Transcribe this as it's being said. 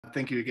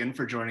Thank you again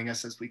for joining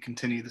us as we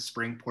continue the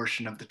spring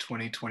portion of the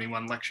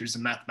 2021 Lectures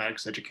in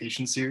Mathematics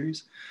Education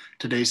series.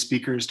 Today's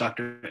speaker is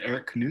Dr.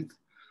 Eric Knuth,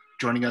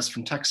 joining us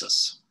from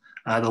Texas.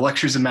 The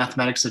Lectures in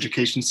Mathematics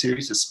Education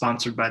series is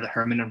sponsored by the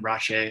Herman and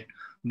Rache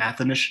Math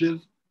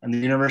Initiative and the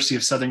University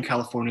of Southern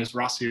California's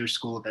Rossio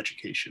School of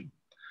Education,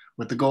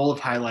 with the goal of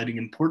highlighting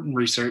important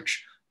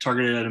research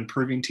targeted at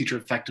improving teacher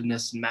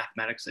effectiveness in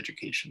mathematics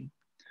education.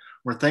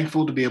 We're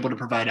thankful to be able to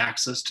provide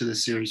access to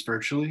this series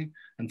virtually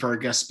and for our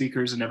guest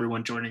speakers and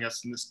everyone joining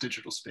us in this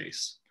digital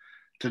space.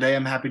 Today,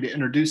 I'm happy to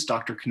introduce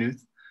Dr. Knuth,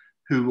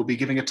 who will be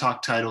giving a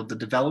talk titled The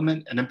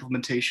Development and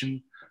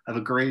Implementation of a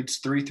Grades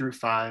 3 through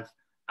 5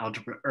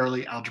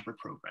 Early Algebra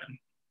Program.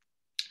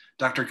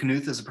 Dr.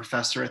 Knuth is a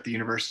professor at the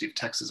University of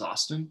Texas,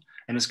 Austin,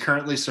 and is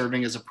currently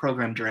serving as a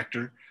program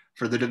director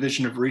for the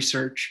Division of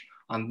Research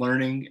on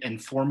Learning in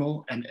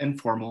Formal and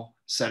Informal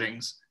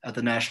Settings at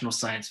the National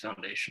Science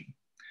Foundation.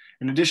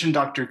 In addition,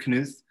 Dr.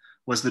 Knuth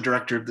was the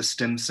director of the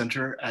STEM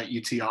Center at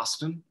UT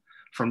Austin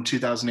from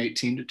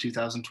 2018 to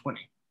 2020.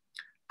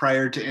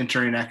 Prior to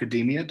entering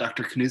academia,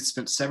 Dr. Knuth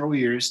spent several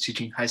years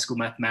teaching high school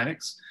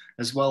mathematics,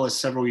 as well as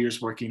several years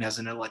working as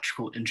an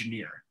electrical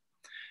engineer.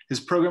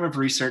 His program of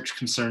research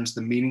concerns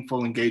the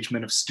meaningful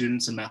engagement of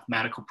students in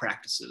mathematical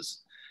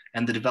practices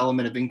and the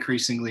development of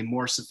increasingly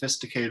more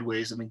sophisticated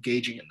ways of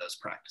engaging in those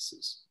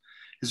practices.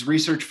 His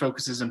research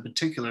focuses in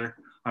particular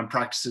on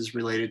practices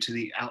related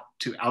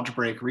to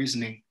algebraic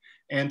reasoning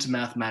and to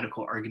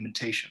mathematical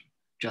argumentation,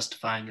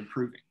 justifying and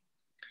proving.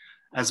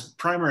 As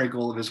primary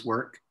goal of his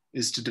work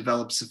is to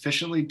develop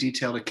sufficiently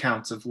detailed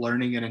accounts of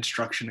learning and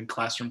instruction in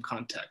classroom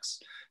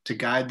contexts to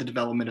guide the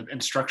development of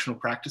instructional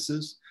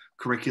practices,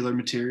 curricular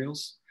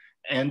materials,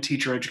 and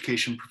teacher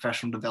education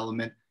professional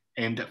development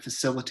aimed at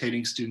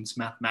facilitating students'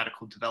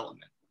 mathematical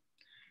development.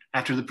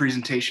 After the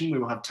presentation, we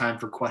will have time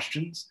for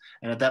questions.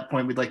 And at that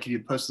point, we'd like you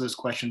to post those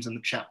questions in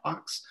the chat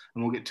box,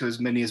 and we'll get to as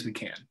many as we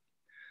can.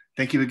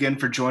 Thank you again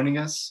for joining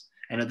us.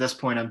 And at this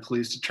point, I'm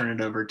pleased to turn it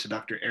over to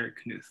Dr. Eric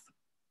Knuth.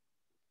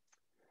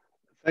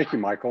 Thank you,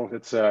 Michael.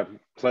 It's a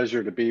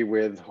pleasure to be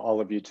with all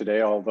of you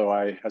today. Although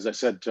as I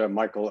said to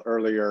Michael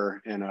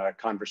earlier in a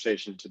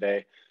conversation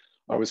today,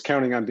 I was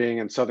counting on being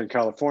in Southern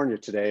California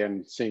today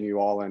and seeing you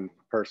all in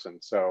person.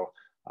 So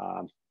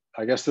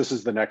I guess this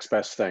is the next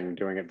best thing,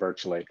 doing it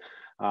virtually.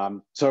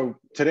 So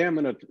today I'm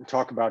going to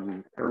talk about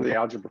an early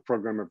algebra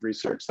program of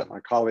research that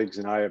my colleagues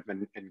and I have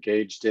been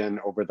engaged in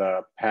over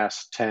the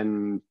past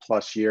 10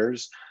 plus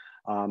years.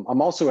 I'm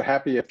also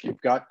happy if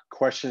you've got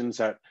questions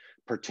that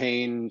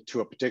pertain to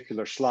a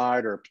particular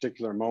slide or a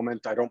particular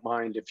moment. I don't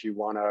mind if you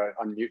want to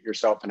unmute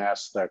yourself and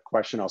ask that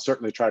question. I'll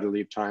certainly try to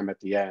leave time at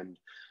the end,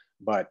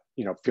 but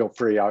feel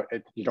free.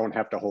 You don't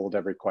have to hold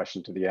every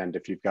question to the end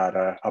if you've got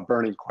a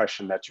burning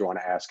question that you want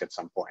to ask at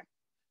some point.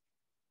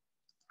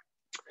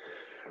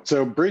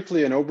 So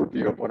briefly, an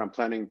overview of what I'm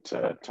planning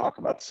to talk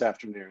about this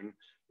afternoon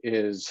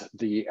is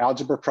the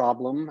algebra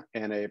problem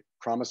and a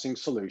promising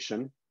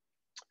solution,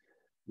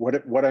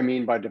 what I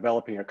mean by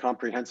developing a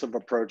comprehensive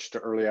approach to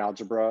early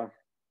algebra.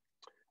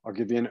 I'll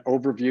give you an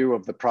overview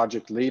of the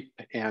Project LEAP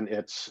and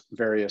its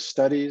various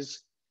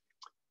studies,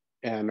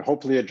 and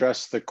hopefully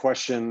address the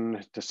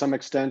question to some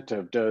extent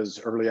of, does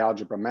early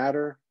algebra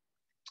matter?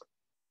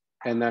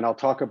 And then I'll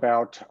talk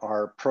about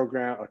our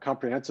program, a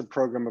comprehensive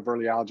program of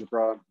early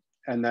algebra.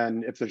 And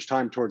then if there's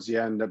time towards the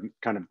end, of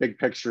kind of big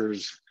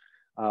pictures,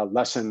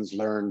 lessons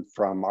learned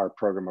from our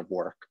program of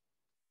work.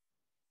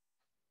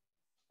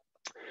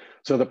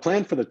 So the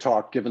plan for the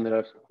talk, given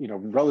the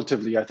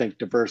relatively, I think,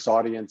 diverse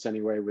audience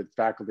anyway, with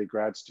faculty,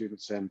 grad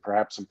students, and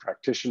perhaps some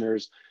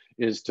practitioners,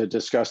 is to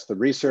discuss the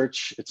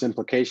research, its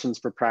implications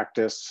for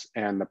practice,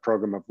 and the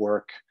program of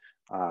work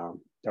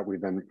that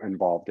we've been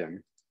involved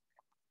in.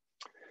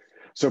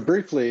 So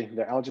briefly,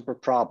 the algebra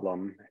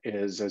problem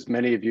is, as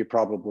many of you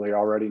probably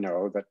already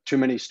know, that too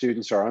many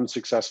students are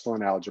unsuccessful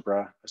in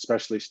algebra,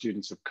 especially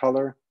students of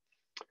color.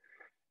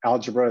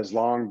 Algebra has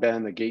long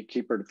been the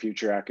gatekeeper to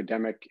future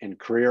academic and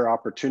career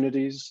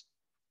opportunities.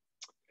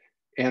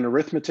 And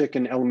arithmetic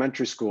in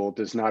elementary school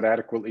does not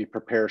adequately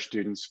prepare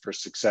students for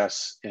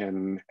success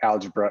in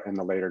algebra in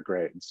the later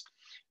grades.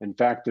 In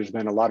fact, there's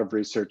been a lot of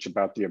research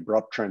about the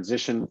abrupt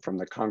transition from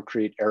the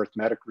concrete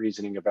arithmetic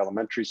reasoning of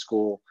elementary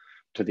school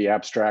to the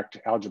abstract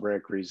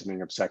algebraic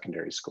reasoning of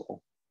secondary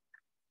school.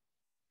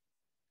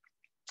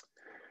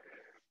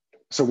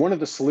 So one of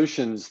the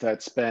solutions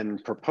that's been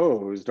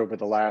proposed over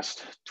the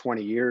last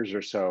 20 years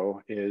or so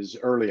is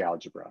early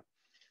algebra.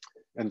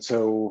 And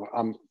so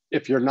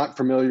if you're not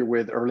familiar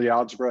with early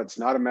algebra, it's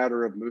not a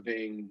matter of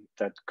moving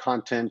the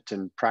content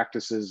and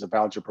practices of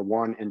Algebra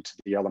 1 into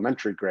the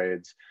elementary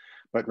grades,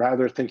 but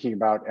rather thinking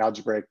about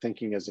algebraic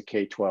thinking as a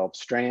K-12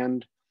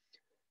 strand.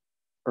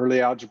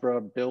 Early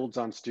algebra builds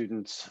on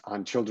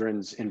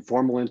children's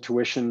informal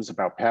intuitions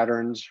about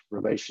patterns,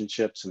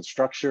 relationships, and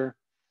structure,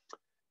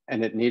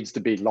 and it needs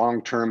to be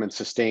long-term and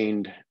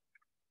sustained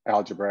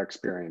algebra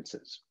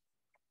experiences.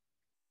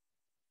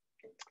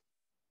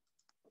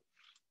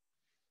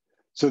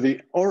 So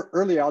the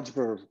early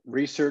algebra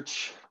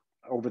research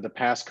over the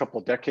past couple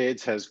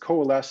decades has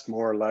coalesced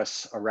more or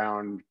less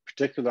around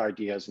particular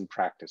ideas and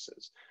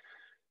practices.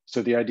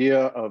 So the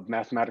idea of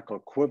mathematical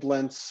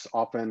equivalence,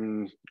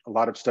 often a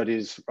lot of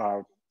studies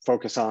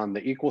focus on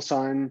the equal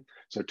sign.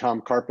 So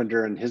Tom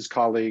Carpenter and his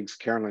colleagues,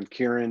 Carolyn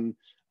Kieran,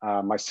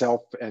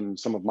 myself and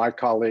some of my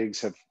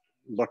colleagues have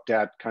looked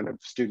at kind of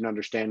student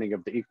understanding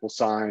of the equal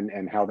sign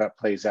and how that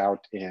plays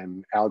out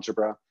in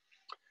algebra.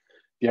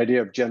 The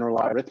idea of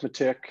generalized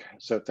arithmetic,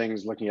 so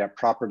things looking at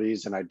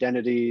properties and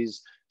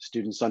identities,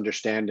 students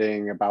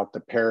understanding about the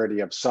parity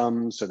of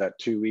sums, so that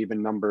two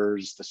even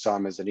numbers, the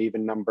sum is an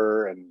even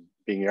number, and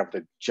being able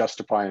to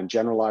justify and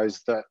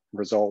generalize that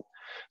result.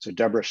 So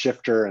Deborah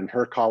Shifter and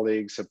her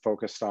colleagues have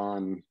focused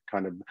on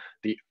kind of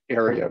the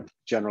area of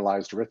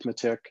generalized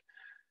arithmetic.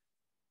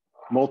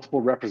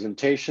 Multiple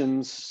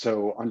representations,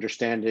 so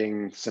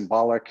understanding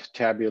symbolic,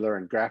 tabular,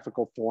 and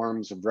graphical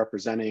forms of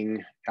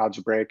representing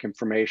algebraic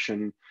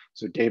information.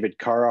 So David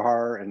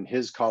Karahar and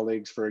his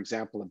colleagues, for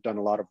example, have done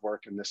a lot of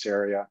work in this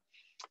area.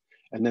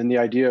 And then the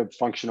idea of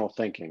functional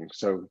thinking,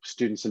 so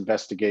students'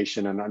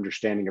 investigation and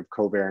understanding of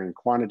covariant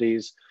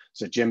quantities.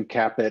 So Jim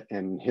Caput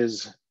and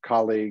his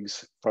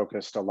colleagues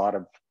focused a lot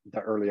of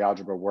the early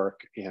algebra work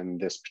in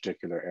this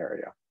particular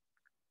area.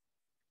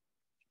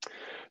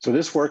 So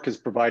this work has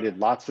provided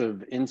lots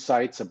of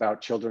insights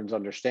about children's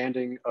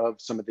understanding of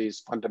some of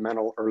these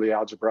fundamental early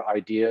algebra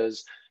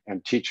ideas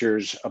and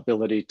teachers'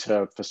 ability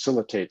to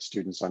facilitate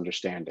students'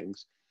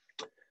 understandings.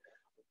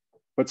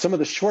 But some of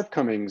the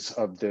shortcomings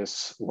of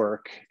this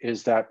work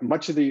is that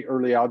much of the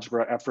early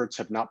algebra efforts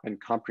have not been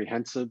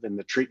comprehensive in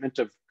the treatment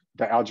of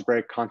the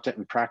algebraic content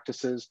and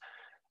practices.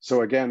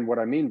 So again, what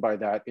I mean by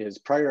that is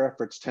prior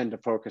efforts tend to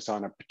focus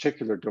on a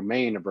particular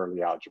domain of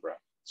early algebra.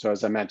 So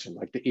as I mentioned,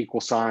 like the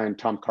equal sign,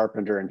 Tom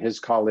Carpenter and his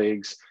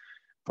colleagues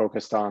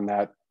focused on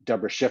that,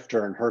 Deborah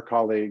Shifter and her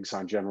colleagues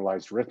on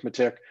generalized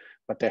arithmetic,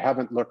 but they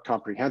haven't looked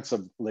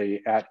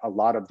comprehensively at a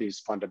lot of these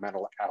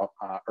fundamental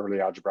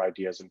early algebra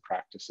ideas and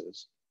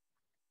practices.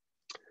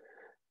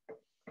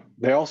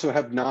 They also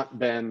have not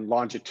been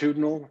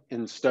longitudinal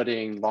in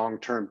studying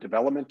long-term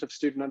development of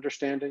student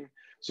understanding.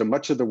 So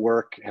much of the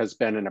work has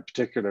been in a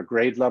particular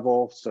grade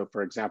level. So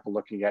for example,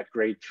 looking at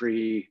grade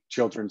 3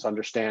 children's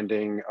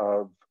understanding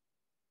of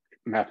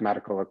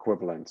mathematical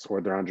equivalence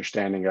or their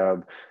understanding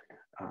of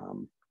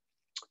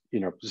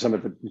some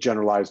of the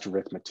generalized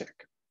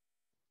arithmetic.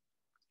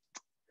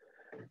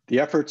 The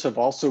efforts have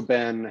also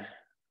been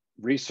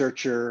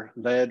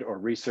researcher-led or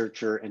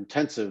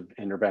researcher-intensive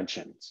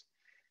interventions.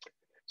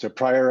 So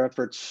prior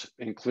efforts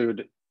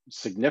include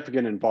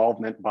significant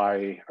involvement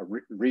by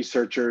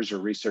researchers or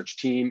research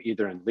team,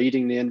 either in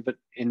leading the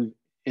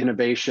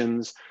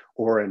innovations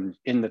or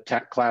in the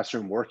tech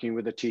classroom working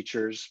with the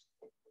teachers.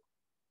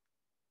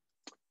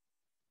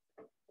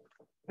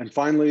 And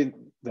finally,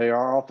 they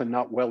are often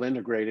not well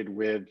integrated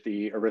with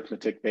the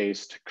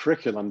arithmetic-based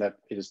curriculum that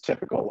is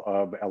typical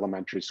of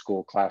elementary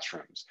school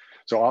classrooms.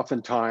 So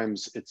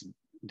oftentimes it's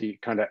the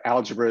kind of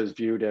algebra is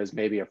viewed as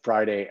maybe a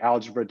Friday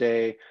algebra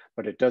day,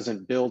 but it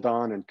doesn't build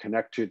on and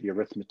connect to the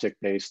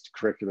arithmetic-based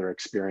curricular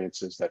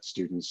experiences that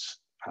students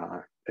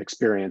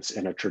experience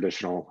in a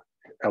traditional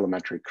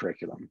elementary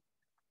curriculum.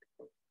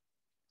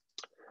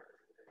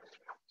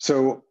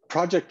 So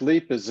Project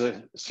LEAP is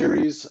a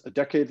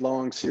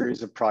decade-long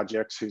series of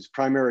projects whose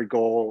primary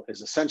goal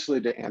is essentially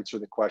to answer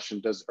the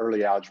question, does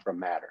early algebra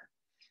matter?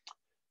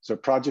 So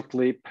Project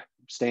LEAP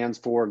stands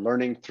for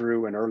Learning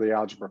Through an Early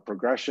Algebra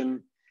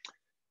Progression.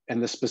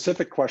 And the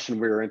specific question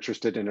we are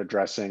interested in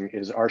addressing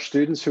is, are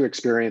students who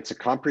experience a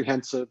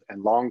comprehensive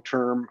and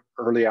long-term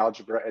early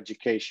algebra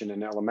education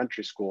in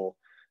elementary school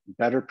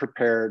better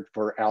prepared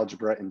for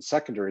algebra in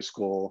secondary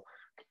school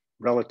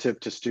relative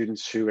to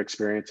students who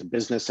experience a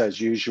business as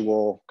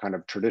usual kind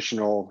of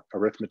traditional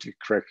arithmetic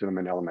curriculum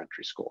in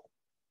elementary school?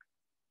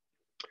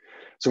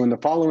 So in the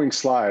following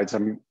slides,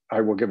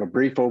 I will give a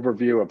brief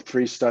overview of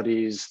 3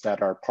 studies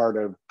that are part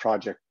of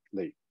Project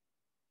LEAP.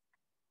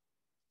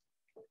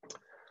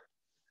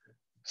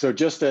 So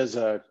just as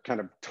a kind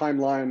of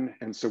timeline,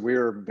 and so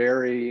we're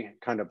very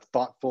kind of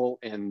thoughtful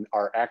in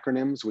our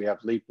acronyms. We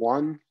have LEAP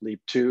 1,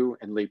 LEAP 2,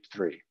 and LEAP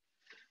 3.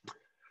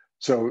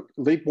 So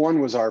LEAP 1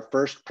 was our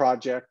first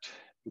project,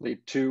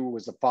 LEAP 2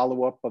 was a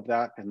follow-up of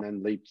that, and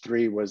then LEAP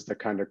 3 was the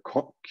kind of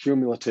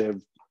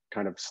cumulative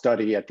kind of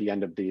study at the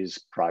end of these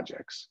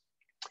projects.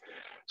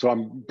 So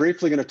I'm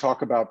briefly going to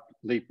talk about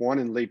LEAP 1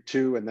 and LEAP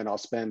 2, and then I'll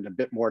spend a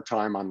bit more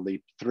time on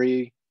LEAP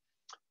 3.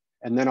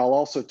 And then I'll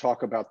also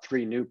talk about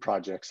 3 new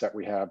projects that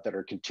we have that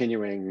are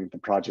continuing the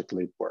Project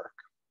LEAP work.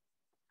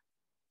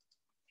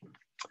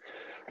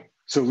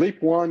 So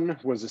LEAP 1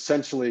 was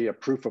essentially a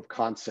proof of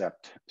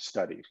concept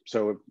study.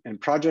 So in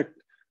Project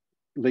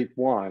LEAP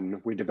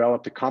 1, we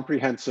developed a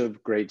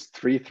comprehensive grades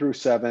 3 through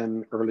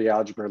 7 early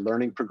algebra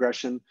learning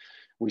progression.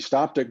 We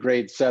stopped at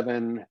grade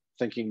 7,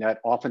 thinking that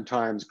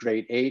oftentimes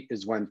grade 8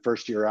 is when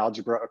first year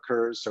algebra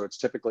occurs. So it's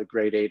typically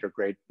grade 8 or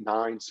grade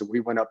 9. So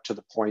we went up to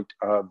the point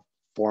of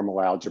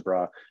formal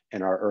algebra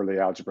in our early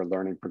algebra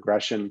learning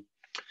progression.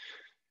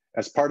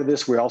 As part of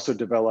this, we also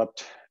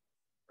developed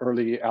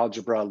early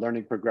algebra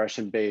learning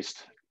progression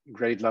based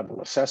grade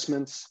level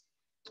assessments.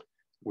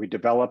 We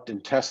developed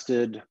and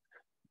tested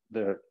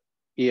the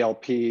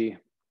EALP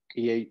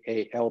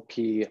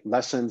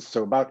lessons,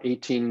 so about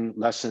 18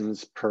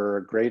 lessons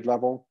per grade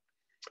level.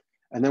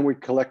 And then we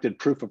collected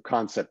proof of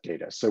concept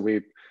data. So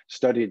we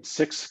studied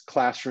 6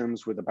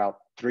 classrooms with about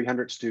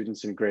 300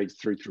 students in grades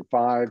 3 through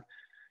 5.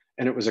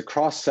 And it was a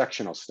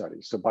cross-sectional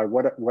study. So by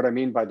what I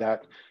mean by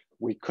that,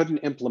 we couldn't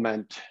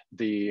implement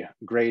the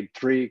grade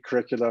 3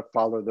 curricula,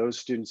 follow those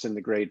students in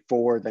the grade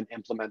 4, then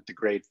implement the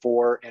grade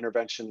 4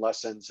 intervention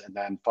lessons, and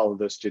then follow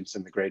those students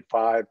in the grade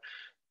 5.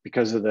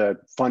 Because of the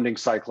funding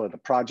cycle of the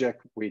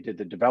project, we did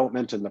the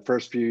development in the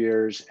first few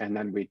years, and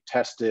then we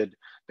tested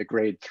the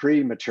grade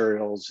 3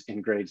 materials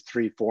in grades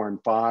 3, 4,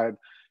 and 5,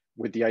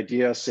 with the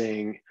idea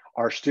saying,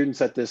 are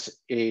students at this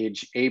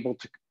age able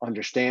to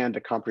understand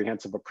a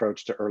comprehensive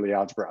approach to early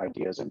algebra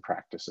ideas and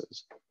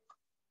practices?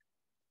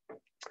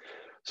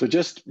 So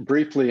just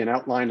briefly, an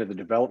outline of the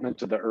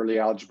development of the early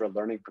algebra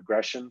learning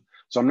progression.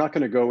 So I'm not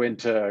going to go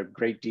into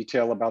great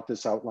detail about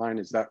this outline,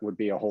 as that would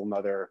be a whole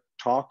nother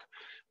talk.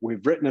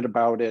 We've written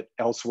about it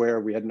elsewhere.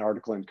 We had an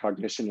article in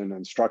Cognition and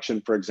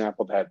Instruction, for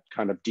example, that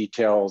kind of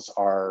details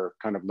our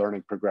kind of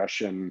learning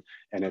progression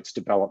and its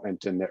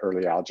development in the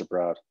early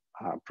algebra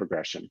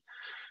progression.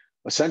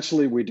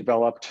 Essentially, we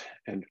developed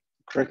a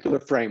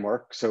curricular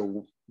framework.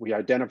 So we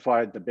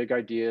identified the big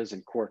ideas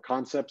and core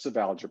concepts of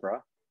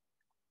algebra.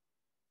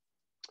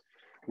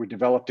 We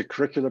developed a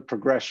curricular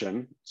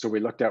progression. So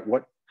we looked at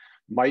what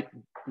might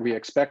we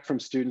expect from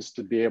students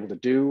to be able to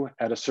do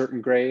at a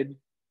certain grade.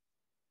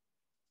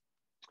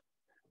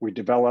 We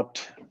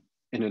developed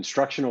an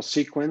instructional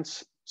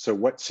sequence. So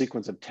what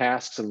sequence of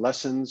tasks and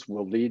lessons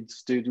will lead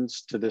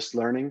students to this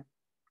learning?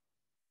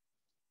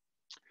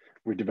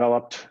 We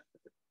developed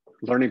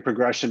learning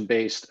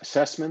progression-based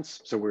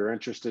assessments. So we were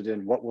interested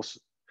in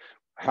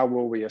how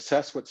will we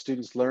assess what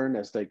students learn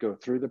as they go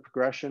through the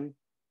progression?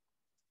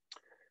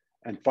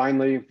 And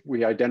finally,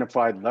 we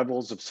identified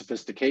levels of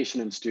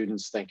sophistication in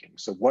students' thinking.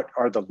 So what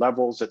are the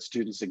levels that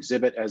students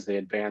exhibit as they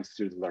advance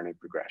through the learning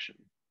progression?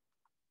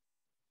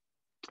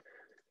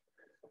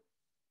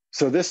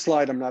 So this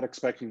slide, I'm not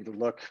expecting you to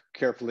look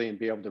carefully and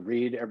be able to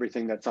read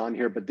everything that's on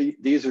here, but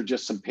these are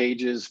just some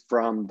pages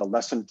from the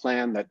lesson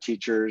plan that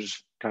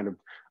teachers kind of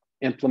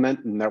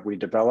implement and that we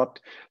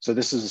developed. So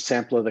this is a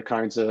sample of the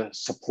kinds of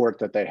support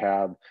that they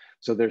have.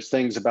 So there's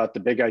things about the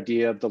big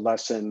idea of the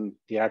lesson,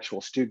 the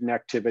actual student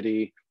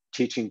activity,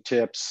 teaching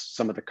tips,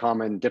 some of the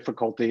common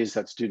difficulties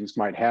that students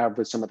might have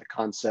with some of the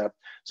concept,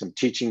 some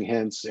teaching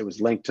hints. It was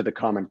linked to the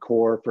Common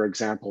Core, for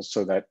example,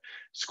 so that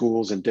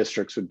schools and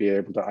districts would be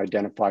able to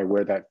identify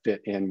where that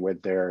fit in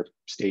with their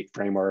state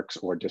frameworks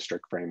or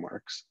district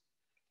frameworks.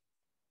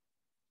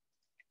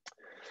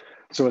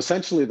 So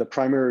essentially, the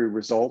primary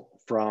result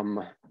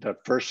from the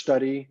first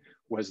study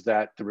was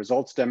that the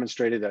results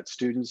demonstrated that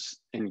students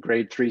in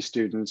grade 3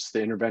 students,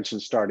 the intervention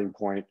starting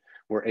point,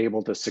 were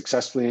able to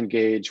successfully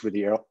engage with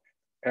the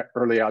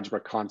early algebra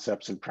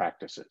concepts and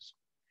practices.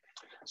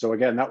 So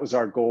again, that was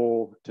our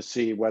goal, to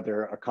see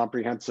whether a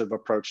comprehensive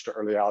approach to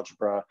early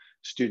algebra,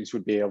 students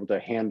would be able to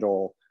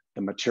handle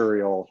the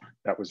material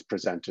that was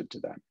presented to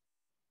them.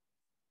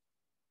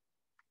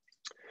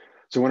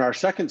 So in our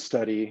second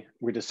study,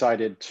 we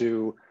decided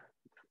to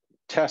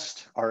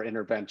test our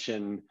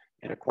intervention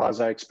in a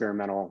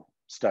quasi-experimental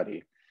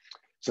study.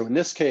 So in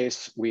this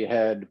case, we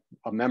had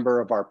a member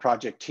of our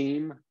project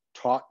team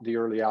taught the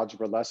early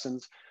algebra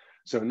lessons.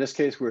 So in this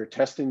case, we were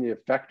testing the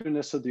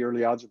effectiveness of the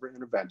early algebra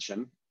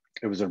intervention.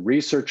 It was a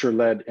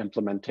researcher-led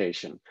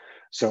implementation.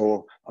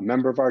 So a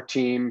member of our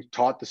team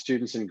taught the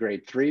students in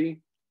grade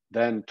 3,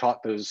 then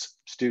taught those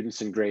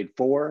students in grade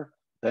 4,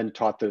 then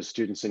taught those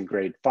students in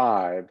grade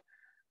 5.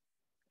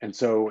 And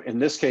so in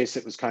this case,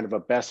 it was kind of a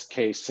best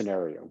case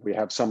scenario. We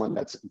have someone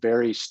that's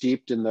very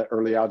steeped in the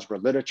early algebra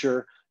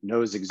literature,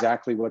 knows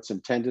exactly what's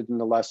intended in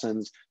the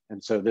lessons.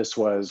 And so this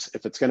was,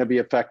 if it's going to be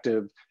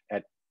effective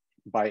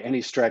by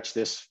any stretch,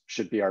 this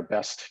should be our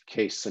best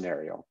case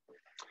scenario.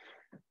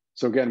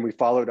 So again, we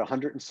followed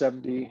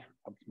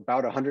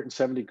about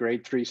 170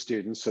 grade 3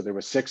 students. So there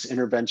were 6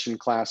 intervention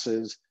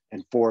classes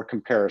and 4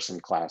 comparison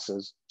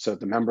classes. So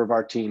the member of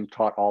our team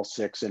taught all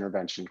 6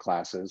 intervention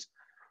classes.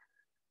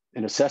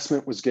 An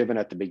assessment was given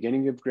at the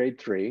beginning of grade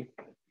 3,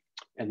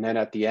 and then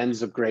at the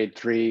ends of grade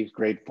 3,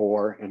 grade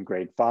 4, and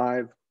grade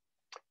 5.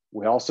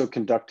 We also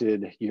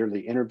conducted yearly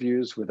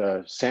interviews with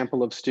a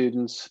sample of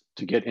students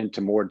to get into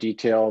more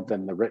detail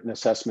than the written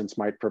assessments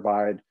might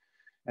provide.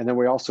 And then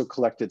we also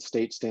collected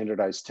state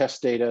standardized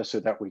test data so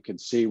that we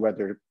could see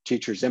whether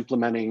teachers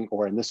implementing,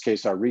 or in this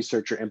case, our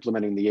researcher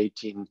implementing the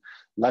 18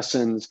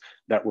 lessons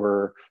that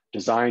were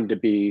designed to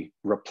be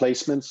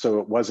replacements. So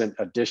it wasn't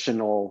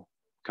additional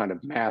kind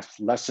of math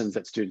lessons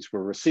that students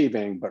were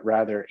receiving, but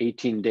rather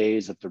 18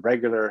 days of the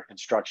regular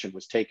instruction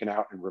was taken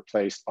out and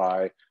replaced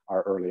by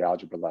our early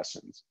algebra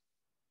lessons.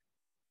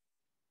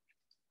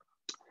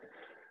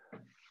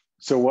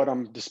 So what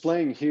I'm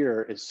displaying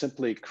here is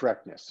simply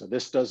correctness. So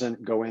this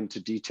doesn't go into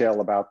detail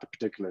about the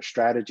particular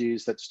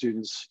strategies that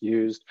students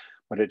used,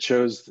 but it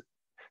shows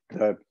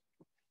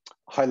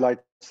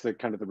highlights the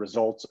kind of the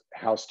results,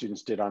 how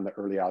students did on the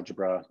early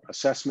algebra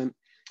assessment.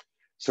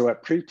 So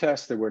at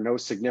pre-test, there were no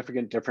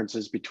significant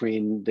differences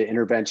between the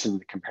intervention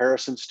and the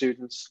comparison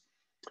students.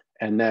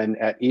 And then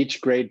at each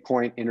grade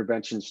point,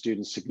 intervention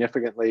students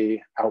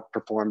significantly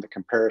outperformed the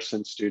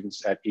comparison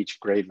students at each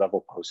grade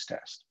level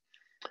post-test.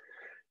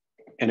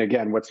 And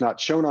again, what's not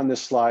shown on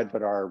this slide,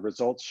 but our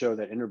results show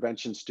that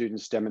intervention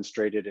students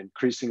demonstrated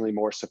increasingly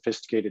more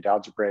sophisticated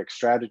algebraic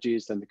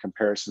strategies than the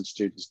comparison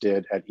students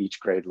did at each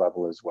grade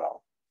level as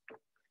well.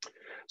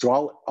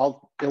 So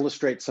I'll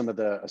illustrate some of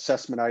the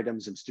assessment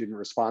items and student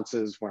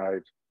responses when I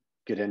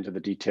get into the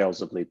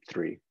details of LEAP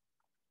 3.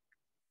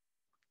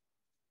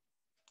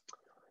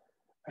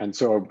 And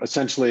so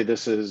essentially,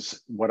 this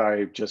is what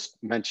I just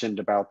mentioned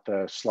about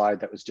the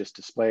slide that was just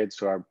displayed,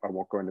 so I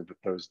won't go into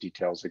those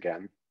details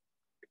again.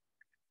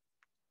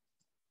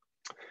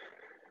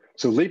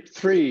 So LEAP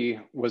 3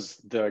 was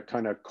the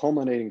kind of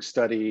culminating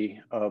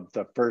study of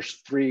the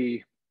first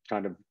 3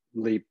 kind of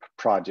LEAP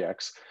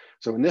projects.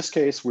 So in this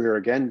case, we were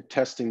again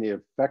testing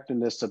the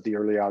effectiveness of the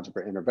early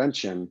algebra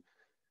intervention,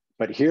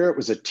 but here it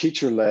was a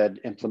teacher-led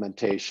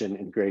implementation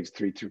in grades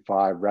 3 through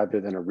 5 rather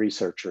than a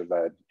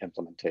researcher-led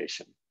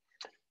implementation.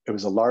 It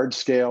was a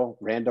large-scale,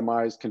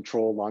 randomized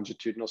control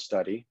longitudinal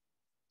study.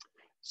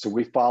 So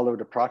we followed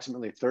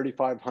approximately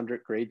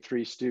 3,500 grade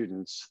 3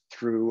 students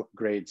through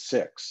grade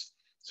 6.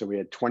 So we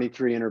had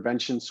 23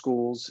 intervention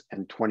schools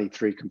and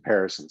 23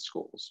 comparison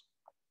schools.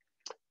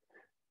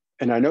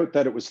 And I note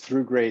that it was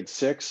through grade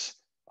 6.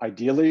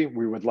 Ideally,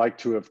 we would like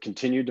to have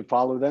continued to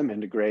follow them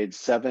into grade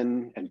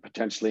 7 and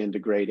potentially into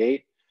grade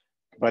 8.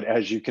 But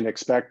as you can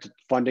expect,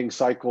 funding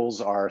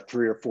cycles are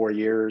 3 or 4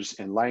 years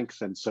in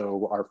length. And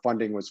so our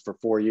funding was for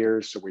 4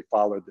 years. So we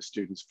followed the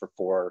students for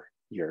 4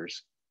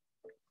 years.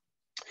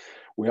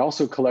 We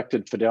also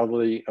collected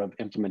fidelity of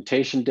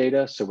implementation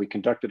data. So we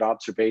conducted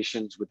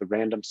observations with a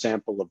random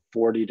sample of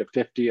 40 to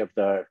 50 of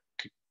the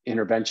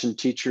intervention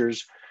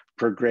teachers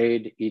per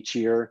grade each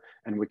year.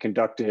 And we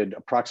conducted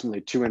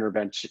approximately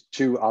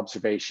 2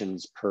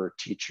 observations per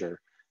teacher.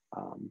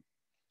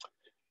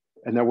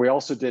 And then we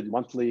also did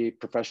monthly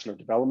professional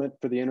development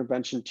for the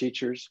intervention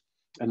teachers.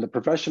 And the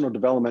professional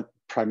development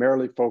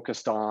primarily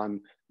focused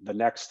on the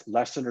next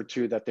lesson or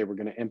 2 that they were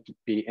going to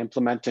be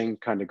implementing,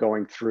 kind of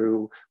going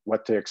through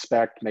what to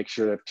expect, make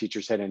sure that if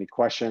teachers had any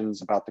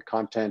questions about the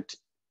content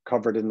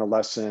covered in the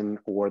lesson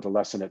or the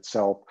lesson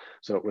itself.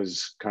 So it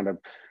was kind of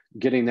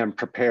getting them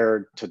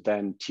prepared to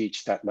then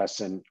teach that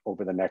lesson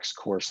over the next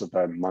course of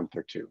a month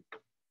or 2.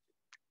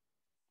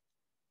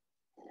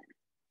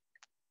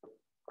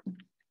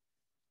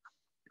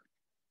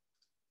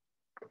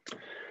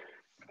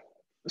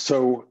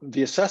 So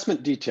the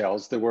assessment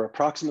details, there were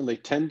approximately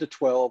 10 to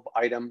 12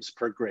 items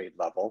per grade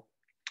level.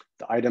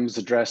 The items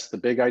addressed the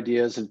big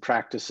ideas and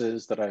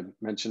practices that I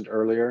mentioned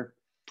earlier.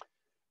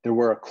 There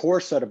were a core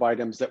set of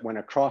items that went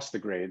across the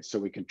grades, so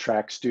we could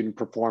track student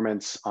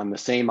performance on the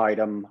same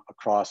item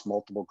across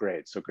multiple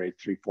grades, so grade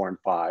 3, 4, and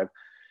 5.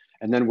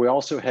 And then we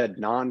also had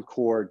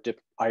non-core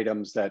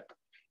items that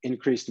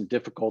increased in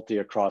difficulty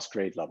across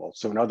grade level.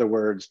 So in other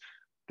words,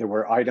 there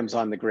were items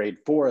on the grade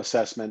 4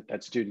 assessment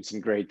that students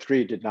in grade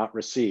 3 did not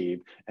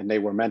receive, and they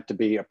were meant to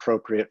be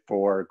appropriate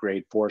for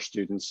grade 4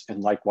 students,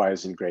 and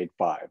likewise in grade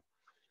 5.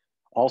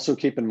 Also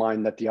keep in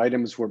mind that the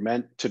items were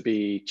meant to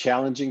be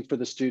challenging for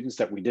the students,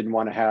 that we didn't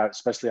want to have,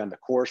 especially on the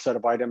core set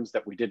of items,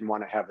 that we didn't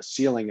want to have a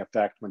ceiling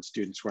effect when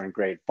students were in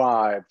grade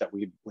 5, that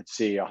we would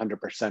see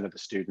 100% of the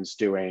students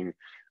doing,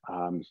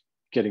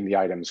 getting the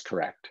items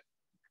correct.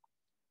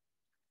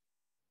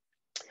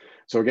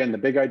 So again, the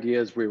big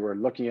ideas we were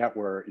looking at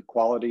were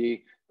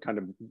equality, kind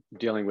of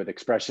dealing with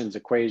expressions,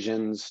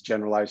 equations,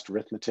 generalized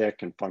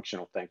arithmetic, and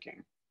functional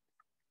thinking.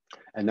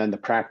 And then the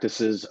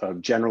practices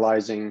of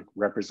generalizing,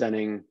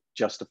 representing,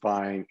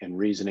 justifying, and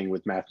reasoning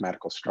with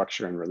mathematical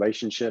structure and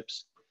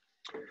relationships.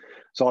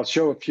 So I'll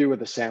show a few of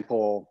the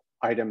sample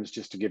items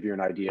just to give you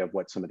an idea of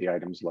what some of the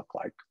items look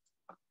like.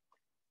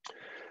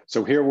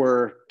 So here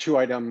were 2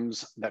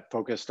 items that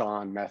focused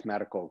on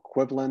mathematical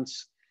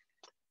equivalence.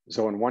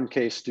 So in one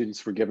case,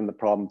 students were given the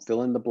problem,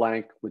 fill in the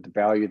blank with the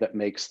value that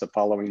makes the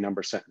following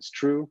number sentence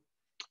true.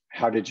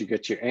 How did you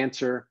get your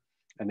answer?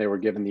 And they were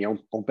given the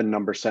open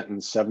number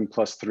sentence 7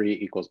 plus 3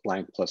 equals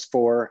blank plus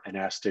 4 and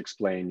asked to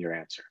explain your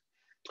answer.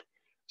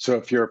 So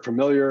if you're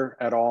familiar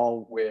at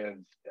all with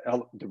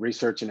the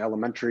research in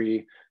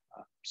elementary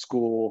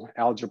school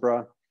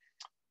algebra,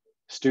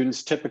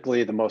 students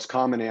typically, the most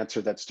common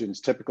answer that students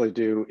typically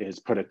do is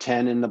put a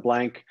 10 in the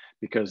blank,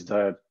 because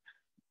the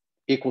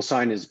equal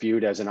sign is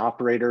viewed as an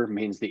operator,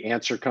 means the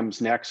answer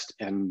comes next,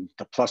 and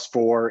the plus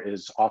 4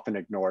 is often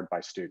ignored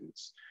by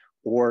students.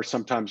 Or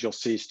sometimes you'll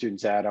see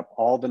students add up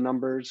all the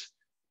numbers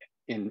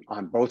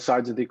on both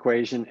sides of the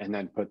equation and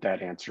then put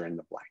that answer in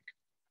the blank.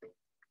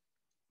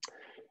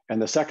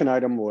 And the second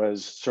item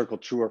was circle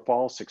true or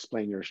false,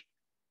 explain your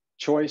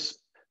choice.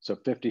 So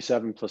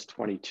 57 plus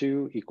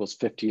 22 equals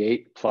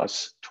 58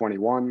 plus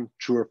 21,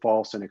 true or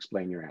false, and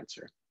explain your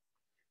answer.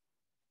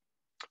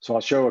 So I'll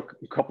show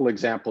a couple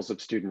examples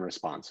of student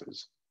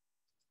responses.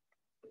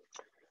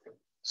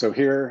 So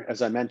here,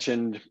 as I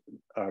mentioned,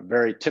 a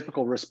very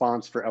typical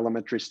response for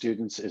elementary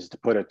students is to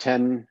put a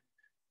 10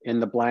 in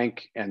the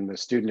blank, and the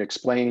student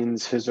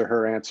explains his or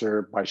her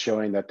answer by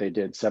showing that they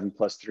did 7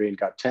 plus 3 and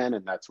got 10,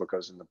 and that's what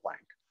goes in the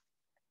blank.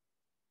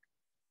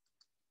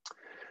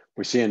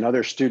 We see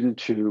another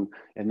student who,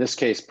 in this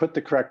case, put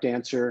the correct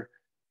answer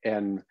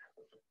and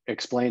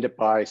explained it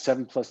by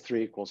 7 plus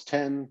 3 equals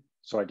 10.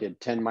 So I did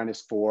 10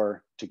 minus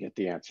 4 to get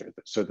the answer.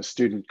 So the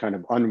student kind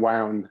of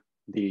unwound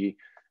the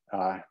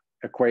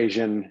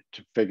equation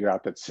to figure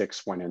out that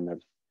 6 went in the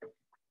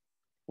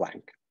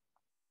blank.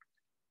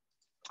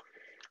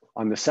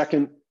 On the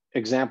second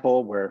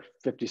example, where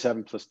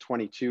 57 plus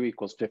 22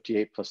 equals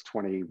 58 plus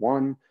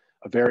 21,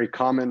 a very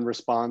common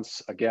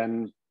response,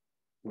 again,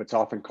 what's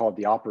often called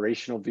the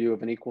operational view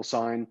of an equal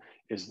sign,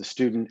 is the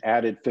student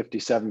added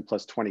 57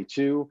 plus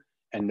 22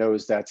 and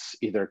knows that's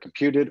either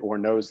computed or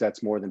knows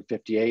that's more than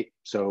 58,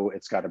 so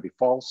it's got to be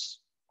false.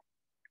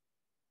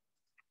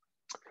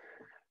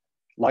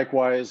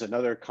 Likewise,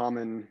 another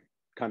common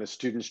kind of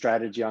student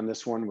strategy on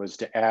this one was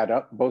to add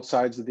up both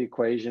sides of the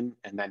equation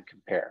and then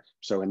compare.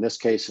 So in this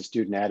case, the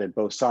student added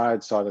both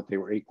sides, saw that they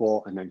were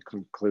equal, and then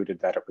concluded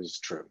that it was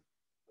true.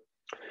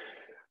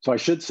 So I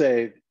should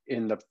say,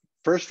 in the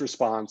first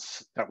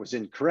response that was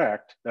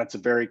incorrect, that's a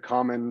very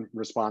common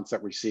response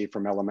that we see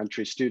from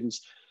elementary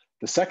students.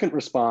 The second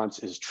response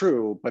is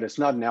true, but it's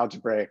not an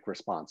algebraic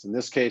response. In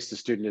this case, the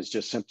student is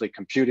just simply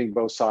computing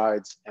both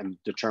sides and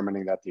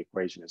determining that the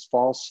equation is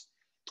false.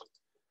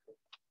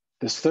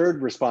 This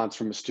third response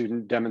from a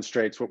student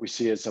demonstrates what we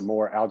see as a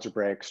more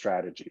algebraic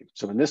strategy.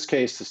 So in this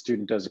case, the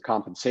student does a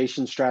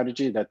compensation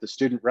strategy that the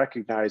student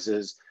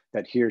recognizes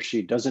that he or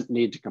she doesn't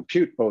need to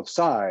compute both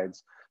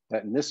sides.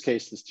 That in this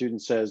case, the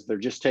student says they're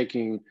just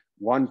taking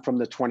 1 from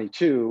the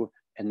 22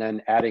 and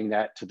then adding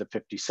that to the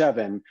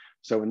 57.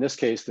 So in this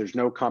case, there's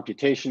no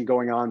computation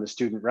going on. The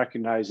student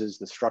recognizes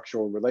the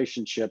structural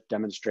relationship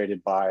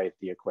demonstrated by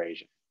the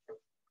equation.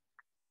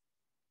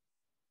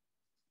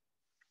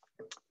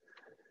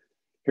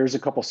 Here's a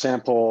couple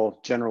sample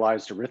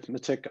generalized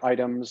arithmetic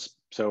items.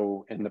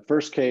 So in the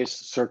first case,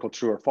 circle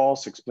true or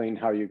false, explain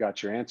how you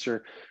got your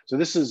answer. So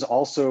this is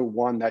also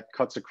one that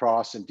cuts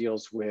across and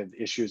deals with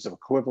issues of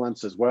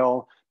equivalence as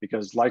well,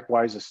 because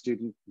likewise, a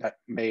student that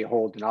may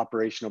hold an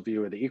operational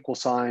view of the equal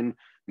sign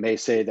may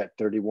say that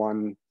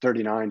 39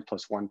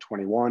 plus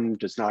 121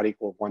 does not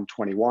equal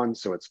 121,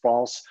 so it's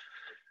false.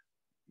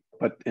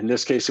 But in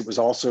this case, it was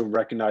also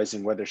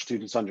recognizing whether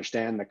students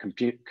understand the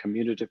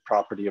commutative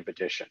property of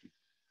addition.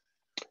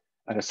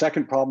 And a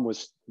second problem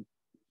was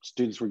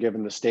students were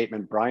given the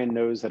statement, Brian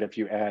knows that if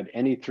you add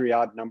any 3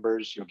 odd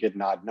numbers, you'll get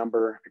an odd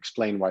number.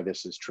 Explain why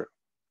this is true.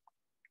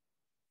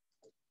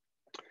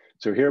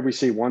 So here we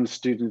see one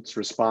student's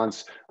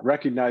response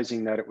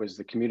recognizing that it was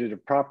the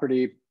commutative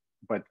property,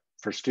 but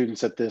for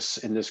students at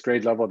in this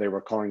grade level, they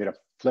were calling it a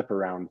flip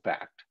around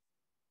fact.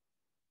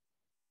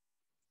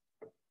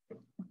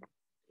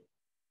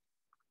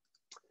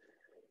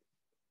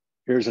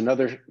 Here's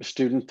another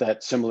student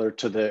that, similar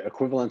to the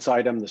equivalence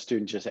item, the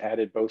student just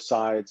added both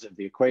sides of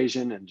the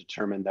equation and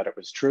determined that it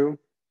was true.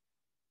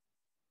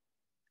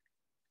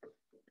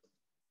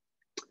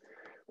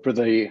 For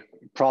the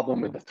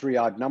problem with the 3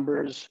 odd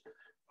numbers,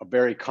 a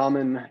very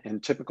common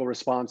and typical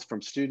response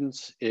from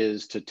students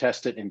is to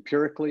test it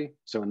empirically.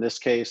 So in this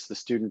case, the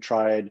student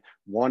tried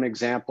one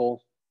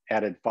example,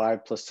 added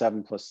 5 plus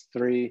 7 plus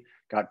 3,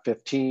 got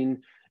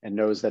 15, and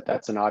knows that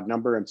that's an odd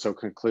number, and so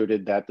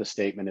concluded that the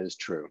statement is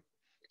true.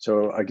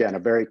 So again, a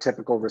very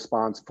typical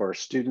response for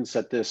students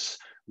at this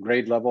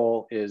grade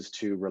level is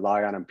to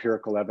rely on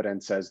empirical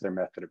evidence as their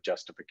method of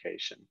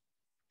justification.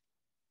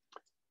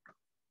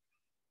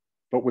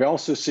 But we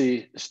also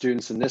see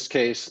students, in this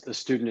case, the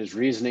student is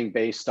reasoning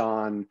based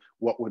on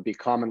what would be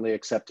commonly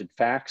accepted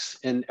facts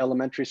in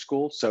elementary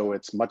school. So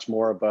it's much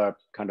more of a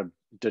kind of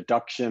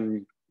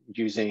deduction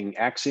using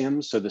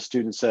axioms. So the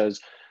student says,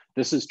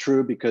 this is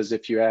true because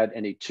if you add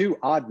any 2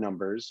 odd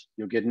numbers,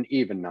 you'll get an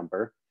even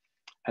number.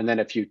 And then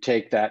if you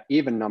take that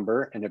even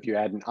number, and if you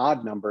add an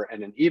odd number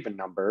and an even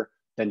number,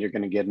 then you're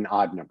going to get an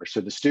odd number. So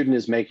the student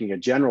is making a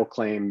general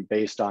claim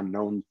based on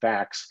known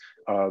facts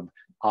of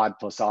odd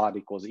plus odd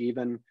equals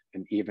even,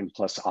 and even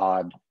plus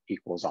odd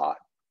equals odd.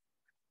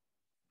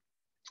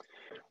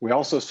 We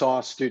also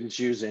saw students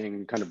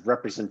using kind of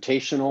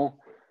representational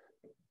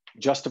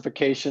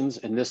justifications.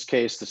 In this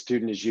case, the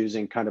student is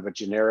using kind of a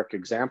generic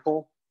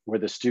example where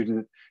the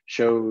student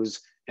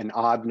shows an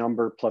odd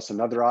number plus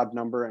another odd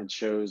number and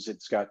shows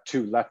it's got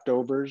 2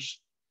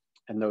 leftovers,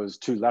 and those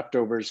 2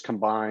 leftovers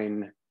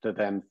combine to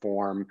then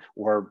form,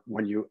 or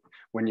when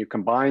you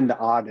combine the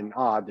odd and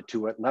odd, the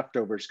 2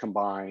 leftovers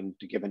combine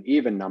to give an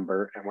even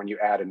number, and when you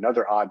add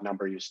another odd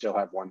number, you still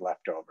have 1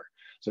 leftover.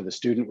 So the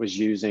student was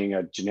using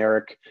a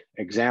generic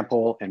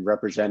example and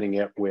representing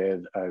it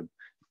with an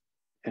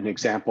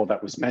example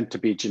that was meant to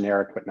be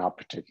generic but not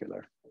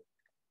particular.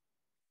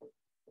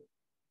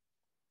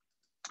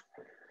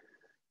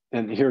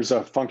 And here's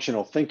a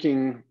functional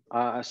thinking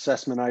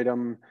assessment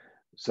item.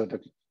 So the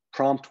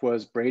prompt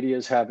was, Brady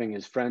is having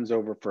his friends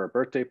over for a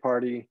birthday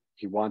party.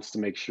 He wants to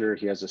make sure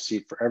he has a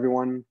seat for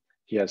everyone.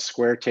 He has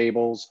square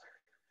tables.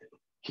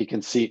 He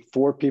can seat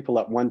 4 people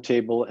at one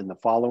table in the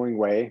following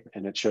way,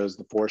 and it shows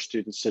the 4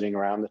 students sitting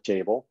around the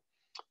table.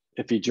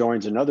 If he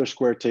joins another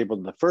square table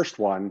in the first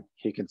one,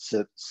 he can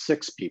sit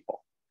 6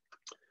 people.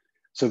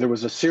 So there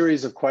was a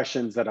series of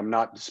questions that I'm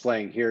not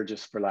displaying here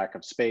just for lack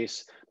of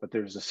space, but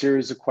there's a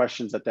series of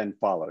questions that then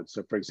followed.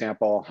 So for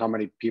example, how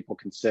many people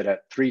can sit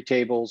at 3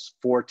 tables,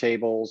 4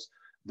 tables,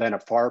 then a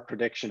FAR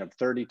prediction of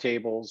 30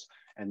 tables,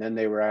 and then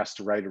they were asked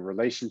to write a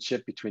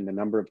relationship between the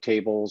number of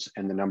tables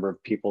and the number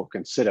of people who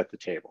can sit at the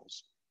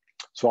tables.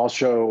 So I'll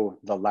show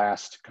the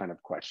last kind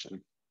of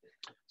question.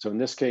 So in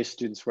this case,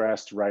 students were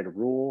asked to write a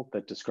rule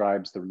that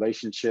describes the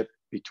relationship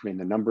between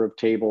the number of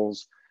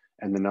tables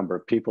and the number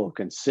of people who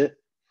can sit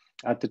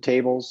at the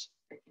tables.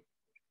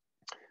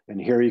 And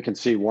here you can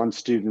see one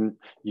student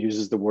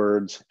uses the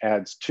words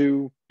adds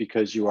 2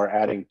 because you are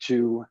adding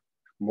 2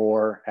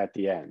 more at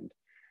the end.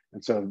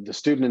 And so the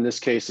student in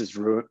this case is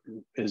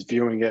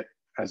viewing it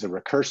as a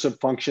recursive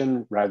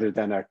function rather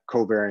than a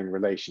covariant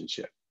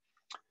relationship.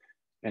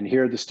 And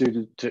here the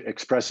student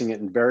expressing it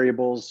in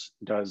variables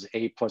does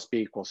a plus b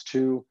equals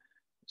 2.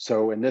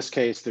 So in this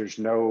case, there's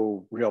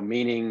no real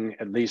meaning,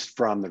 at least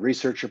from the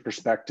researcher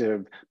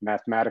perspective.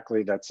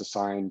 Mathematically, that's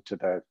assigned to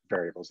the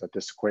variables, that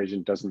this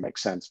equation doesn't make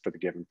sense for the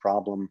given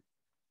problem.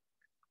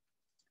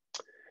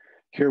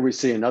 Here we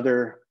see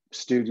another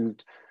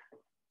student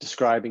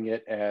describing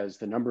it as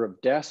the number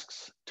of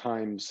desks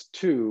times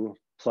 2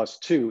 plus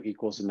 2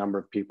 equals the number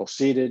of people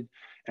seated,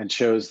 and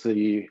shows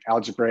the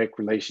algebraic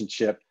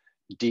relationship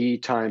d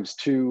times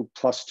 2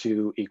 plus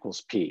 2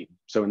 equals p.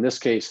 So in this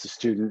case, the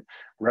student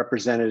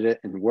represented it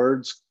in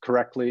words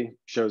correctly,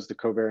 shows the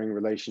covariant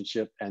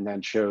relationship, and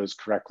then shows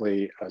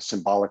correctly a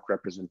symbolic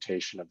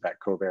representation of that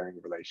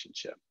covariant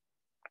relationship.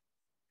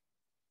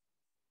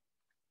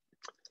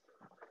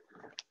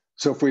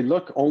 So if we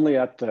look only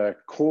at the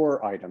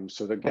core items,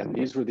 so again,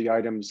 these were the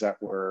items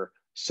that were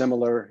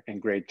similar in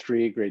grade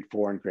 3, grade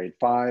 4, and grade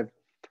 5.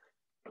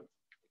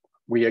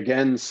 We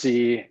again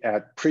see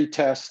at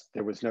pretest,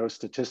 there was no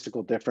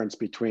statistical difference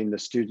between the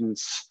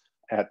students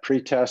at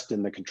pretest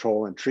in the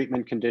control and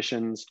treatment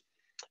conditions.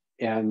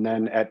 And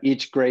then at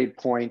each grade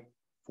point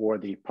for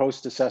the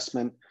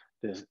post-assessment,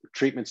 the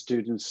treatment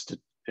students,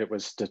 it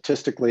was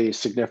statistically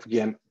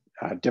significant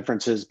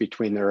differences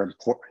between their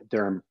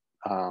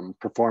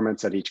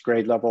performance at each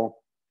grade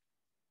level.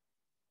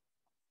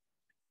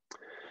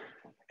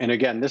 And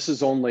again, this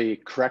is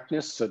only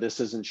correctness, so this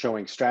isn't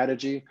showing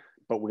strategy.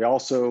 But we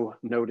also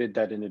noted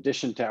that in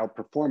addition to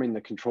outperforming the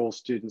control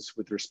students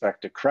with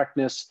respect to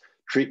correctness,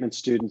 treatment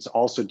students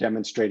also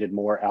demonstrated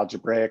more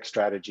algebraic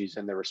strategies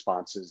in their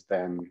responses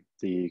than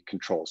the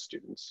control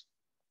students.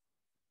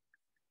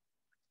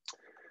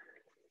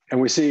 And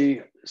we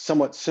see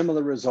somewhat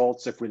similar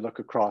results if we look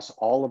across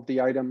all of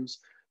the items.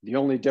 The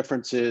only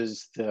difference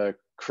is the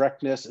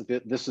correctness.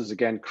 This is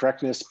again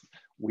correctness.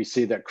 We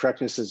see that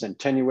correctness is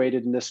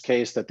attenuated in this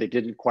case, that they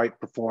didn't quite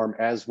perform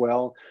as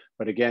well.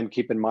 But again,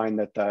 keep in mind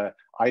that the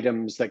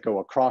items that go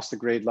across the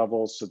grade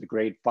levels, so the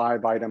grade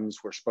 5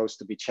 items were supposed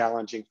to be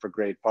challenging for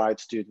grade 5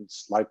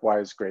 students,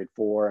 likewise grade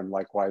 4, and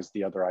likewise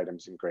the other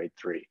items in grade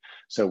 3.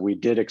 So we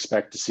did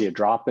expect to see a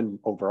drop in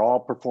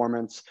overall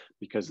performance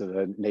because of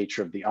the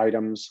nature of the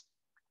items.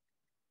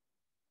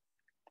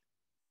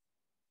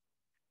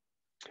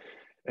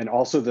 And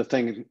also the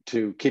thing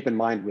to keep in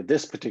mind with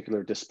this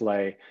particular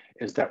display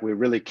is that we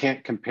really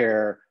can't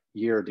compare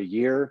year to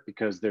year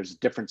because there's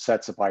different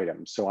sets of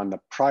items. So on the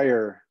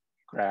prior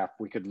graph,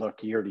 we could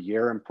look year to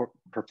year in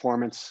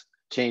performance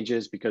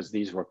changes because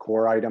these were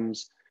core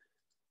items.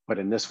 But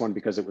in this one,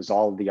 because it was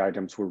all of the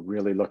items, we're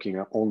really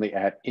looking only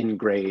at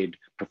in-grade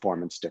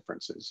performance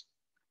differences.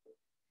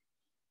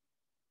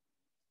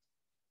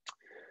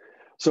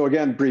 So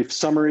again, brief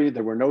summary,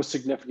 there were no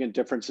significant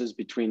differences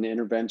between the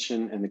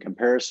intervention and the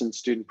comparison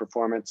student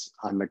performance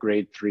on the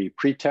grade 3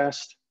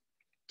 pretest.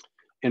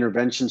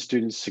 Intervention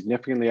students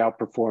significantly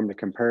outperformed the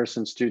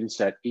comparison students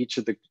at each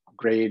of the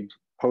grade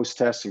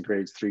post-tests in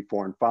grades 3,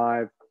 4, and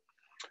 5.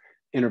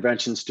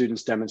 Intervention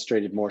students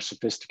demonstrated more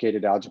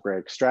sophisticated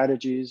algebraic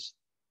strategies.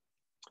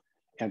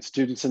 And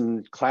students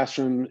in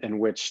classroom in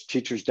which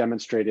teachers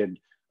demonstrated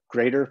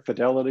greater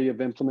fidelity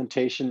of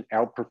implementation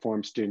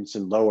outperformed students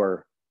in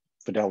lower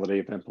fidelity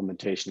of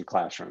implementation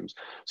classrooms.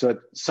 So at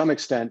some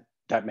extent,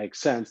 that makes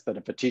sense that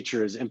if a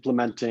teacher is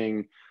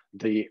implementing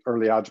the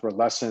early algebra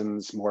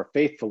lessons more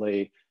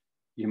faithfully,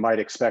 you might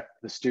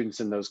expect the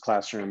students in those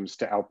classrooms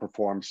to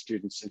outperform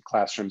students in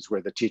classrooms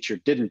where the teacher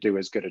didn't do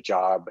as good a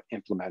job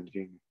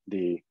implementing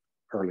the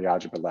early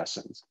algebra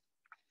lessons.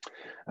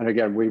 And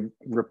again, we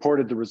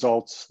reported the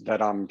results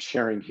that I'm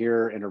sharing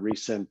here in a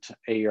recent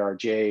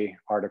AERJ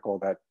article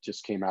that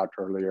just came out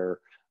earlier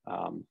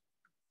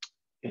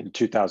in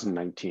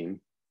 2019.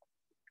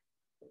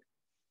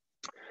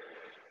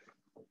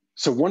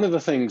 So one of the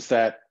things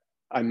that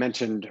I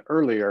mentioned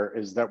earlier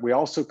is that we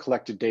also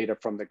collected data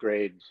from the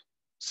grade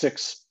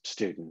 6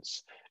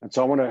 students. And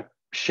so I want to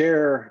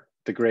share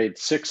the grade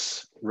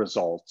 6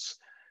 results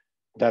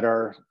that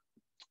are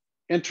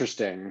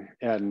interesting.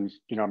 And,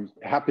 I'm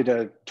happy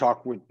to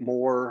talk with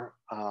more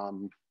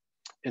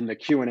in the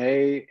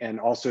Q&A, and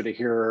also to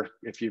hear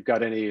if you've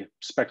got any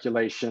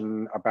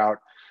speculation about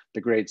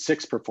the grade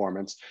 6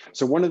 performance.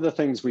 So one of the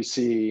things we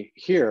see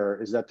here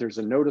is that there's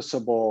a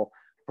noticeable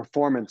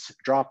performance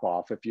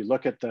drop-off if you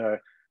look at the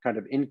kind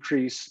of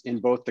increase in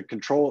both the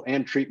control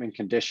and treatment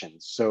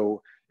conditions.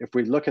 So if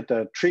we look at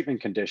the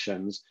treatment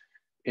conditions,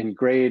 in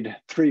grade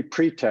 3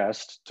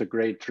 pre-test to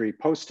grade 3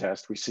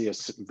 post-test, we see a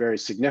very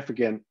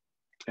significant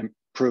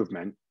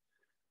improvement.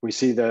 We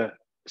see the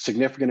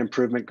significant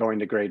improvement going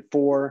to grade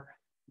 4.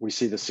 We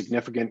see the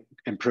significant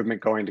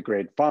improvement going to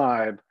grade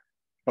 5,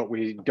 but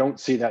we don't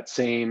see that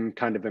same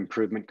kind of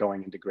improvement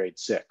going into grade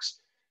 6.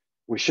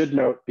 We should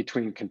note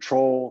between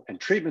control and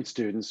treatment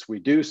students, we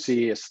do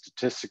see a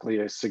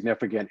statistically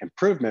significant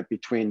improvement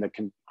between the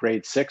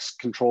grade 6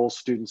 control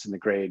students and the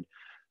grade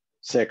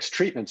 6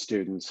 treatment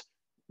students,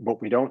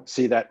 but we don't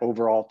see that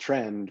overall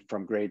trend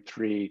from grade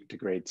 3 to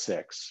grade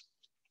 6.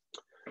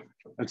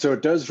 And so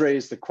it does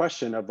raise the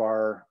question of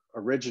our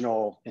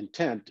original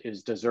intent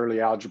is, does early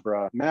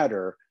algebra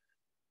matter?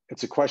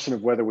 It's a question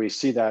of whether we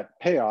see that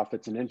payoff.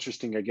 It's an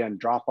interesting, again,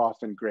 drop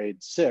off in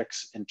grade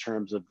 6 in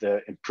terms of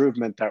the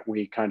improvement that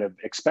we kind of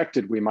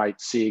expected we might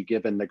see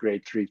given the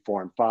grade 3,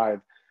 4, and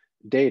 5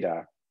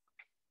 data.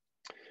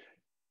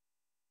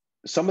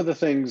 Some of the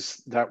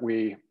things that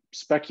we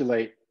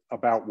speculate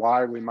about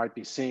why we might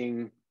be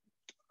seeing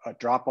a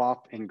drop off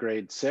in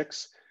grade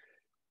 6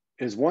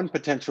 is one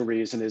potential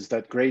reason is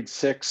that grade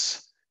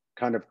 6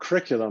 kind of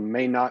curriculum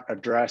may not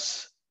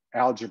address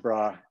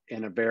algebra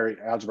in a very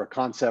algebra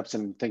concepts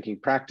and thinking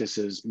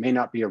practices may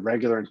not be a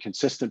regular and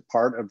consistent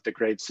part of the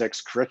grade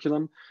 6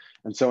 curriculum.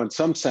 And so in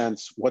some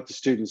sense, what the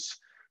students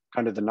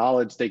kind of the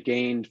knowledge they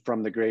gained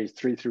from the grades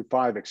 3 through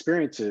 5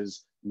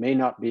 experiences may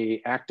not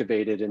be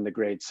activated in the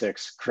grade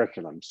 6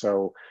 curriculum.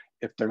 So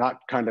if they're not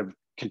kind of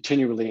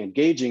continually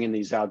engaging in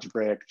these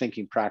algebraic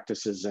thinking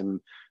practices and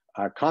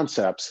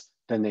concepts,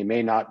 then they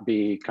may not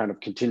be kind of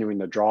continuing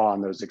to draw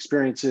on those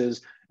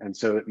experiences. And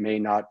so it may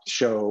not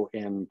show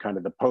in kind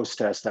of the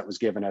post-test that was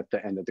given at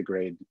the end of the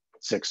grade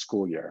 6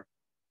 school year.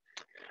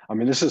 I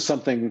mean, this is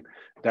something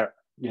that,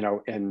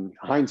 in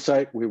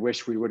hindsight, we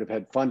wish we would have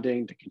had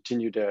funding to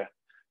continue to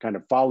kind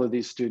of follow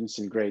these students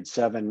in grade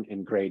 7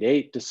 and grade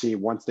 8 to see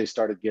once they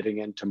started getting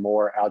into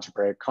more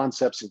algebraic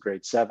concepts in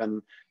grade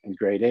 7 and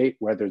grade 8,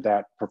 whether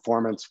that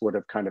performance would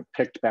have kind of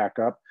picked back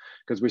up.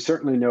 Because we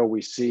certainly know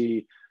we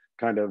see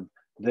kind of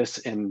this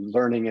in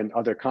learning in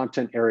other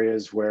content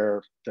areas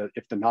where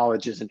if the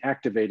knowledge isn't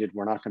activated,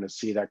 we're not going to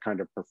see that kind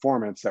of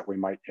performance that we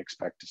might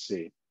expect to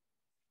see.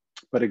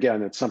 But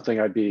again, it's something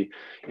I'd be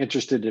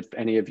interested if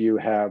any of you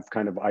have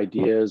kind of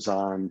ideas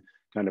on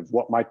kind of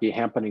what might be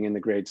happening in the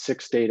grade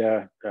 6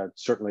 data. I'd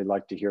certainly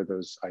like to hear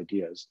those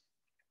ideas.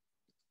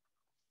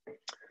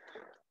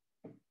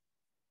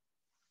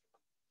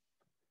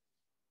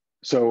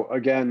 So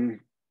again,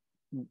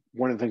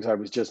 one of the things I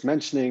was just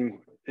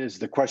mentioning is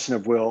the question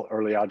of will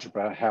early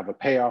algebra have a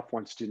payoff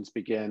once students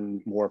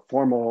begin more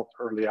formal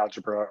early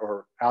algebra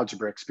or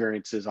algebra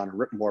experiences on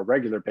a more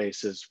regular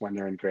basis when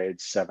they're in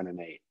grades 7 and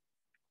 8.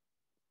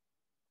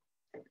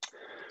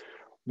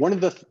 One of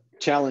the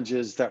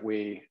challenges that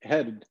we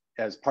had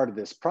as part of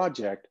this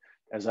project,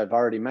 as I've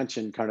already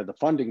mentioned, kind of the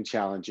funding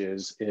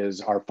challenges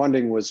is our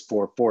funding was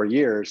for 4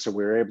 years, so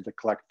we were able to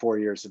collect 4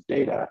 years of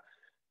data.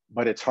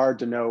 But it's hard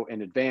to know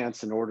in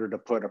advance in order to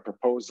put a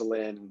proposal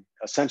in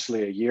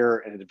essentially a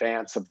year in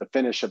advance of the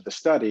finish of the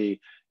study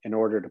in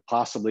order to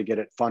possibly get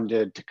it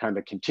funded to kind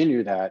of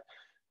continue that.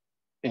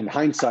 In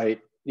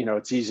hindsight,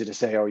 it's easy to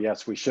say, oh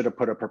yes, we should have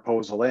put a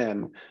proposal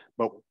in,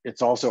 but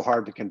it's also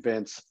hard to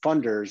convince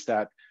funders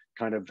that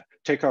kind of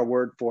take our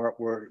word for it.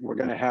 We're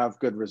going to have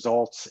good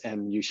results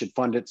and you should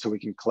fund it so we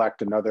can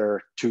collect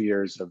another 2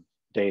 years of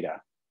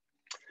data.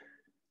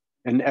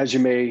 And as you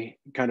may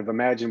kind of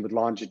imagine with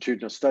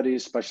longitudinal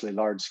studies, especially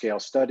large scale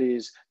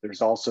studies, there's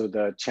also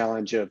the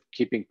challenge of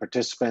keeping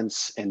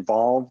participants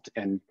involved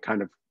and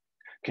kind of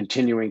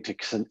continuing to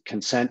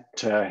consent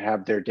to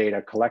have their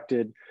data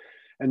collected.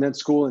 And then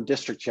school and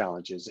district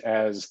challenges.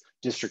 As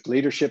district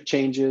leadership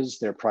changes,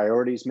 their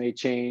priorities may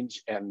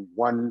change, and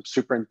one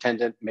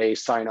superintendent may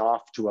sign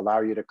off to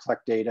allow you to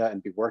collect data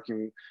and be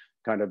working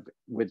kind of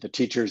with the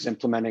teachers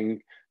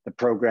implementing the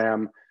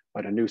program.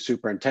 But a new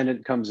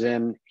superintendent comes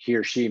in, he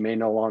or she may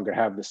no longer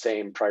have the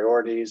same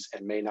priorities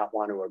and may not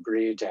want to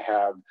agree to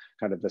have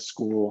kind of the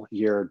school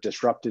year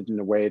disrupted in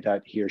a way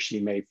that he or she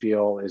may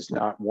feel is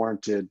not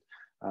warranted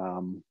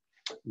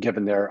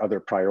given their other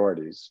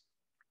priorities.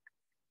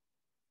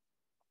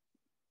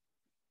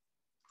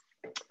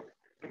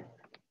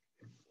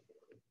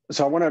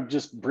 So I want to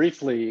just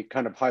briefly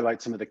kind of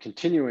highlight some of the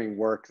continuing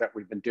work that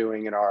we've been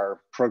doing in our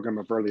program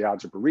of early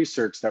algebra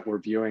research that we're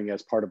viewing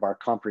as part of our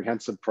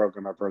comprehensive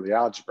program of early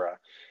algebra.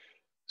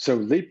 So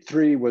LEAP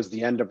 3 was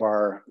the end of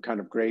our kind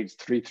of grades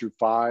 3 through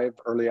 5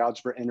 early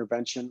algebra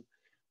intervention.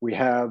 We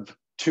have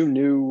 2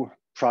 new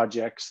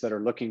projects that are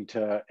looking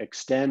to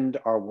extend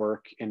our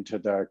work into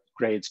the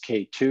grades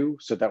K2,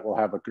 so that we'll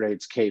have a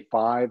grades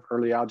K5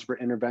 early algebra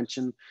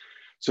intervention.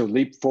 So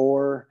LEAP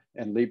 4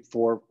 and LEAP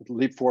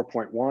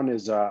 4.1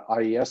 is a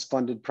IES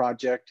funded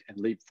project, and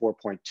LEAP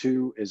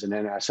 4.2 is an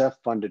NSF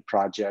funded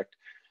project.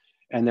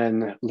 And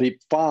then LEAP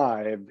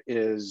 5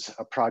 is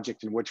a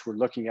project in which we're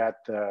looking at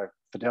the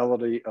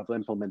fidelity of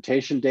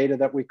implementation data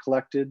that we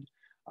collected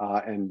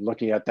and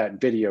looking at that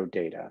video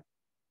data.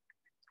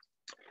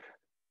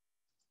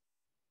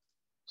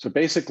 So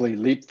basically,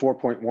 LEAP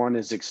 4.1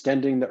 is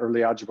extending the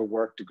early algebra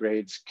work to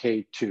grades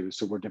K2.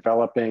 So we're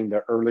developing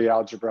the early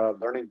algebra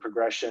learning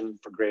progression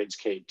for grades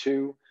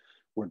K2.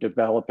 We're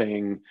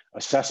developing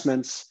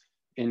assessments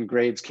in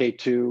grades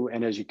K2.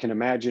 And as you can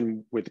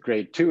imagine, with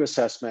grade 2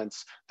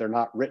 assessments, they're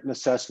not written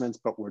assessments,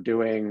 but we're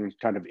doing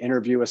kind of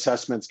interview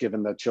assessments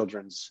given the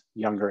children's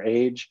younger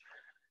age.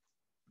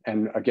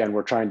 And again,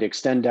 we're trying to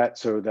extend that.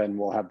 So then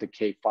we'll have the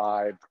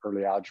K5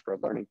 early algebra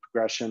learning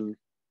progression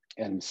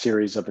and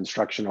series of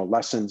instructional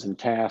lessons and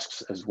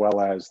tasks, as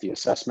well as the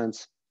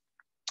assessments.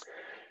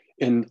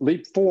 In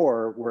LEAP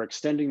 4, we're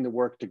extending the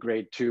work to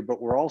grade 2, but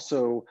we're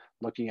also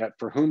looking at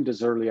for whom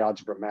does early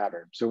algebra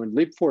matter. So in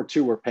LEAP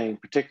 4.2, we're paying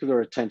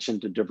particular attention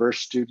to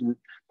diverse student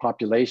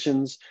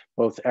populations,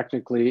 both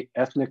ethnically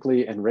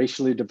and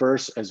racially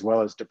diverse, as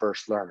well as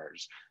diverse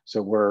learners.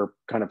 So we're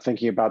kind of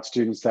thinking about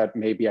students that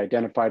may be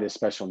identified as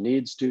special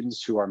needs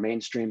students who are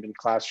mainstreamed in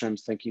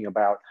classrooms, thinking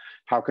about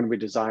how can we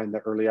design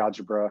the early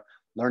algebra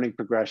learning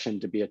progression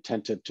to be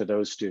attentive to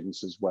those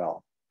students as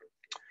well.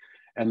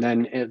 And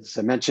then, as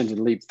I mentioned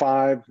in LEAP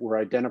 5, we're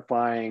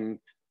identifying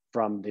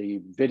from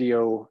the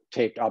video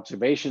taped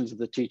observations of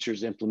the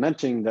teachers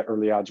implementing the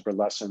early algebra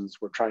lessons,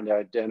 we're trying to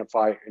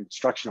identify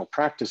instructional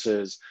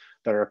practices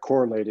that are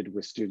correlated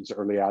with students'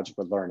 early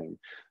algebra learning.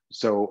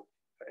 So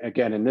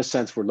again, in this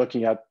sense, we're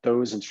looking at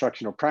those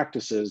instructional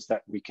practices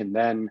that we can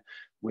then,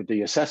 with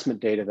the assessment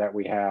data that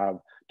we have,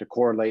 to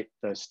correlate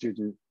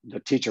the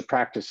teacher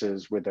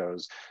practices with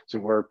those. So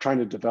we're trying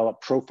to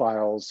develop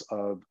profiles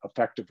of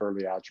effective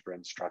early algebra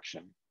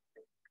instruction.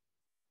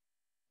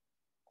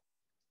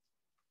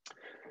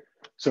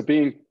 So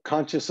being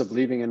conscious of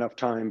leaving enough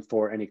time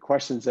for any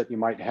questions that you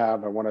might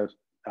have, I want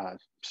to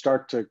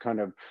start to kind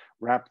of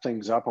wrap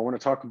things up. I want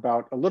to talk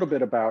about a little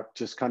bit about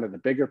just kind of the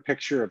bigger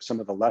picture of some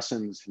of the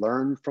lessons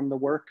learned from the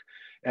work.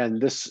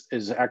 And this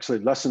is actually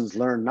lessons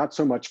learned not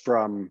so much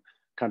from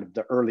kind of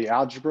the early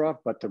algebra,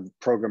 but the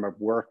program of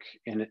work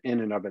in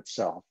and of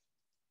itself.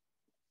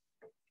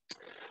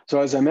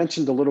 So as I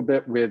mentioned a little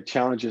bit with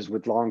challenges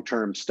with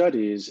long-term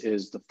studies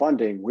is the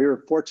funding. We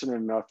were fortunate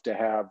enough to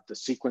have the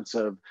sequence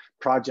of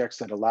projects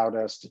that allowed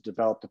us to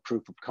develop the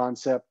proof of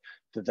concept,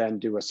 to then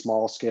do a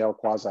small scale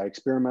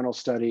quasi-experimental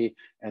study,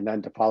 and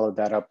then to follow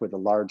that up with a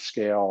large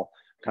scale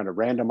kind of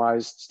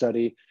randomized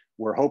study.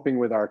 We're hoping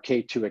with our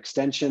K2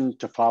 extension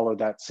to follow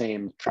that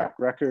same track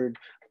record,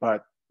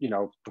 but you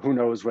know, who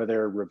knows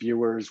whether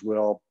reviewers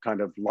will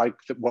kind of like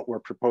what we're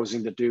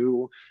proposing to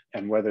do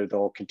and whether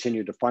they'll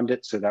continue to fund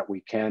it so that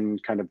we can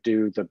kind of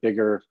do the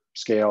bigger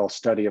scale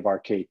study of our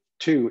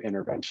K2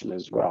 intervention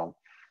as well.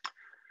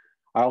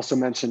 I also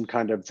mentioned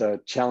kind of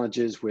the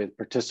challenges with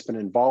participant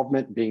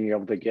involvement, being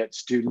able to get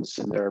students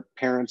and their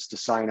parents to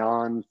sign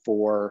on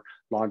for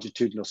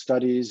longitudinal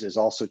studies is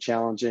also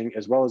challenging,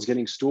 as well as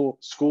getting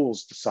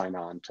schools to sign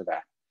on to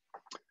that.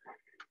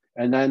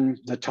 And then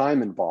the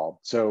time involved.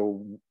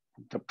 So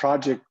the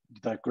project,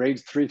 the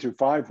grades 3 through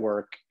 5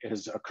 work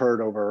has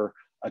occurred over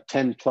a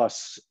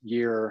 10+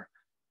 year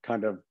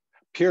kind of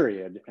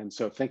period. And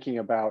so thinking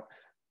about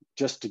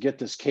just to get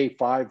this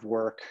K5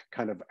 work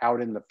kind of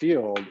out in the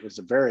field is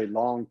a very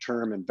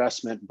long-term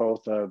investment,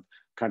 both of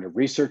kind of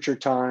researcher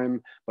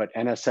time, but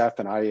NSF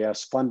and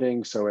IES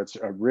funding. So it's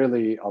a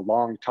really a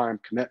long time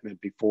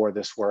commitment before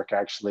this work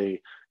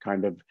actually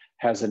kind of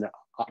has a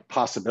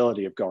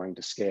possibility of going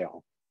to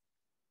scale.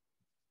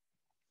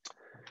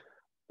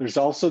 There's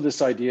also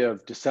this idea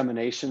of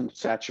dissemination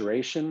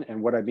saturation.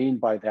 And what I mean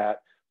by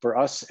that, for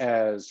us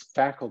as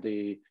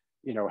faculty,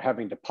 you know,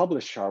 having to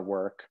publish our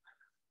work,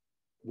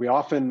 we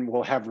often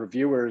will have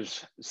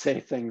reviewers say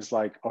things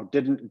like, oh,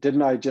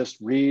 didn't I just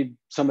read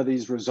some of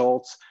these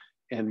results?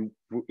 And,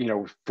 you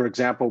know, for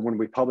example, when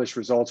we publish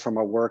results from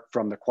our work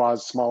from the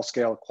small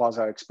scale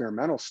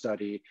quasi-experimental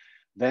study,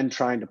 then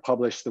trying to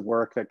publish the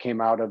work that came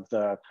out of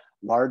the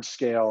large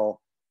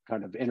scale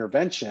kind of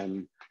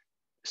intervention,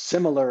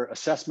 similar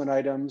assessment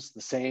items,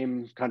 the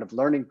same kind of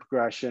learning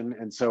progression.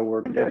 And so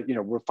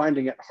we're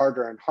finding it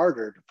harder and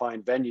harder to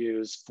find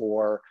venues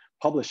for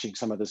publishing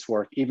some of this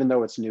work, even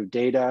though it's new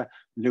data,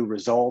 new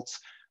results.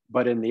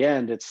 But in the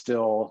end, it's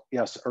still,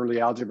 yes,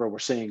 early algebra, we're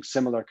seeing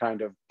similar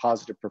kind of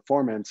positive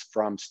performance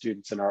from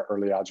students in our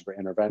early algebra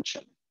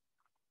intervention.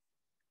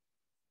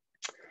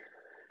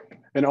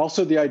 And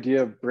also the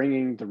idea of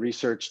bringing the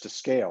research to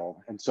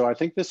scale. And so I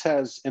think this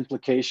has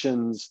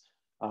implications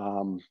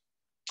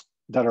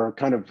that are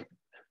kind of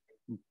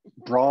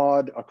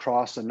broad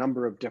across a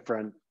number of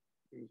different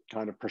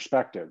kind of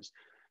perspectives.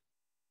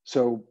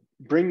 So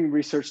bringing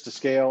research to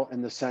scale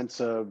in the sense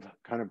of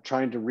kind of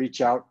trying to reach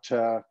out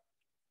to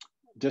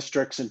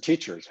districts and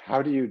teachers.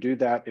 How do you do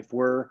that if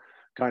we're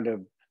kind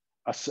of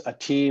a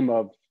team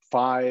of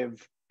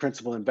 5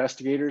 principal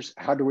investigators,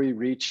 how do we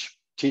reach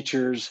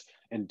teachers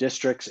and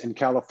districts in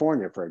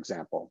California, for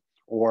example,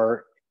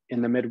 or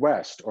in the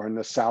Midwest or in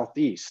the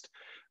Southeast?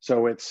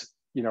 So it's,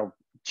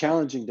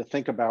 challenging to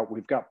think about.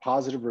 We've got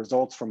positive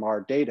results from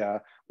our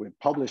data. We've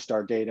published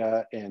our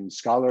data in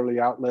scholarly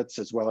outlets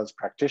as well as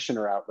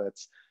practitioner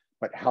outlets,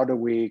 but how do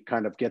we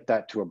kind of get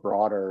that to a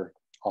broader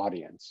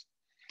audience?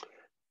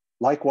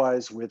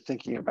 Likewise, with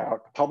thinking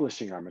about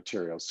publishing our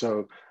materials.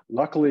 So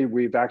luckily,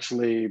 we've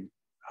actually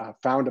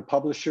found a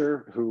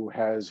publisher who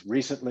has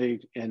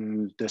recently,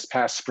 in this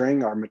past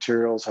spring, our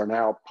materials are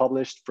now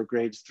published for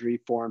grades 3,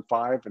 4, and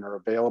 5 and are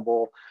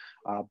available.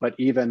 But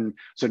even,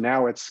 so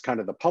now it's kind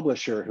of the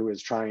publisher who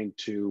is trying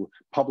to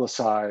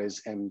publicize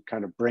and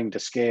kind of bring to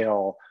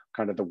scale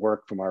kind of the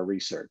work from our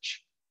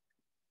research.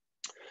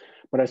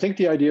 But I think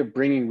the idea of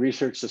bringing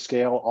research to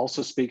scale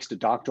also speaks to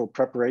doctoral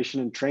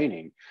preparation and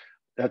training.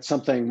 That's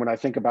something when I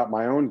think about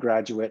my own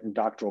graduate and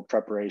doctoral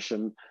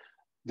preparation,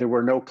 there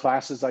were no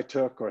classes I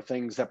took or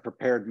things that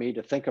prepared me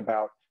to think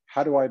about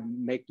how do I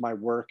make my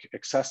work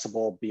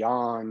accessible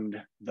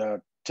beyond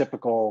the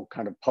typical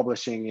kind of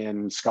publishing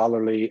in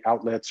scholarly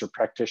outlets or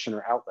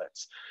practitioner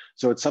outlets.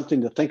 So it's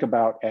something to think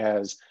about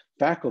as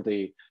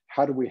faculty.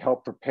 How do we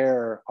help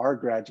prepare our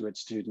graduate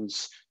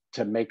students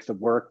to make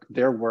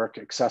their work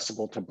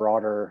accessible to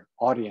broader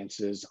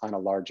audiences on a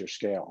larger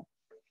scale?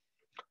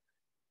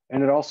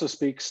 And it also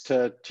speaks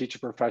to teacher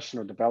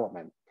professional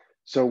development.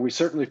 So we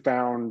certainly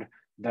found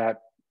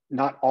that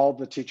not all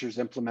the teachers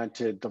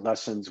implemented the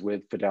lessons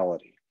with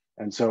fidelity.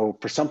 And so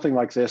for something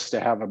like this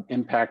to have an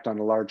impact on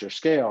a larger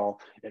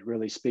scale, it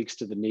really speaks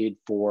to the need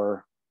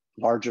for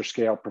larger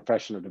scale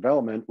professional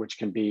development, which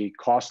can be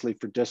costly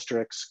for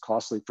districts,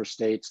 costly for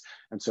states.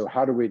 And so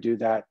how do we do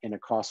that in a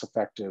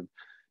cost-effective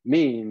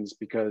means?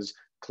 Because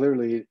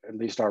clearly, at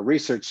least our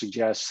research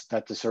suggests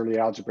that this early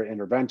algebra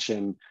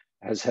intervention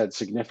has had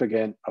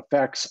significant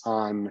effects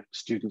on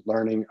student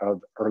learning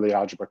of early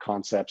algebra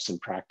concepts and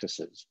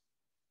practices.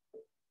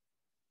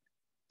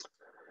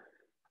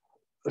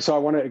 So I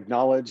want to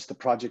acknowledge the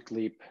Project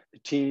LEAP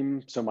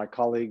team. So my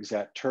colleagues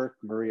at Turk,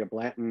 Maria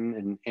Blanton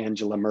and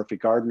Angela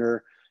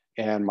Murphy-Gardner,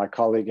 and my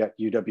colleague at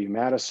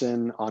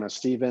UW-Madison, Anna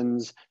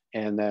Stevens,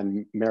 and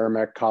then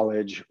Merrimack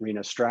College,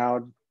 Rena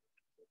Stroud.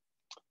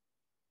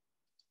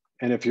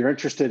 And if you're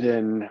interested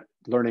in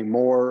learning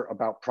more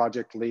about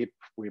Project LEAP,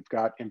 we've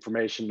got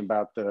information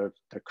about the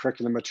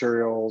curriculum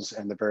materials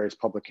and the various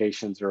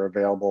publications that are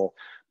available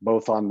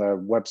both on the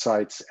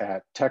websites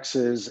at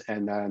Texas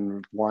and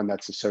then one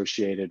that's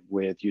associated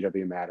with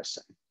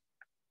UW-Madison.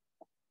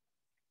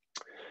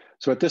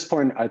 So at this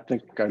point, I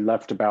think I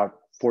left about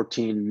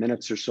 14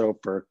 minutes or so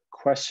for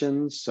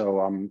questions. So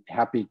I'm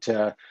happy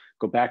to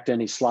go back to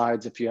any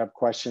slides if you have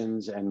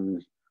questions,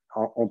 and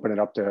I'll open it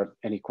up to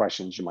any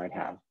questions you might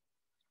have.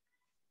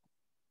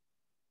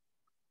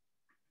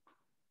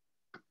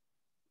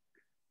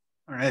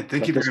 All right,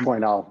 thank you very much. At this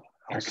point, I'll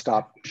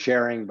stop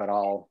sharing, but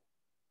I'll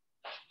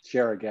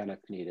share again if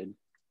needed.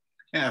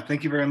 Yeah,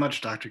 thank you very much,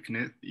 Dr.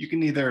 Knuth. You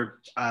can either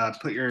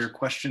put your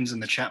questions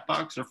in the chat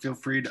box or feel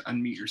free to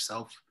unmute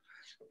yourself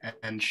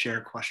and share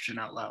a question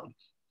out loud.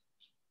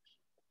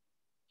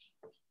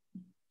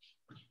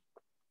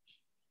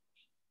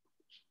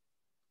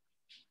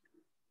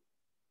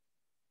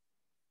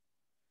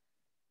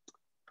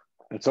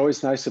 It's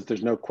always nice if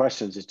there's no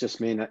questions. It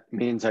just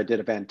means I did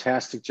a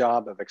fantastic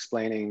job of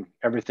explaining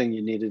everything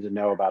you needed to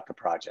know about the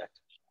project.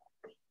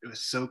 It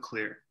was so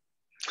clear.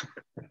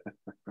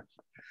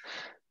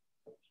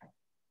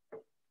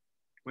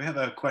 We have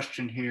a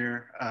question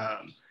here.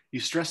 You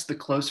stressed the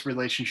close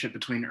relationship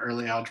between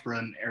early algebra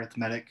and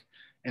arithmetic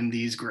in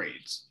these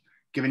grades.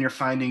 Given your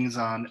findings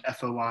on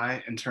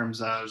FOI in terms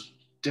of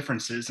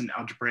differences in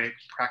algebraic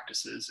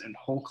practices in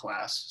whole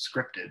class,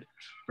 scripted,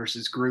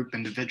 versus group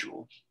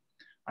individual,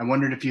 I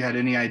wondered if you had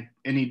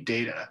any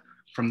data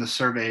from the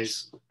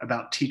surveys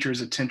about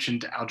teachers' attention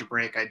to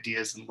algebraic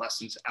ideas and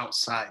lessons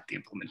outside the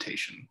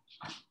implementation.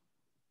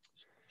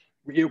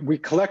 We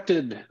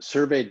collected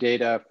survey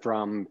data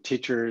from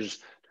teachers,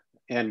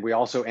 and we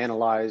also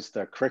analyzed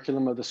the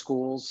curriculum of the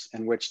schools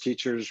in which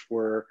teachers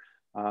were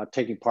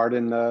taking part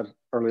in the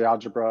early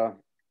algebra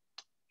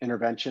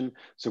intervention.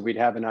 So we'd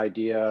have an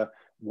idea,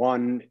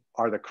 one,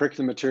 are the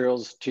curriculum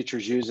materials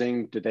teachers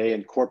using, do they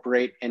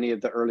incorporate any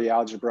of the early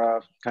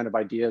algebra kind of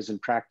ideas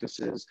and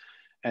practices?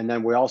 And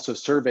then we also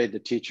surveyed the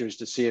teachers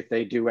to see if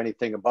they do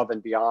anything above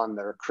and beyond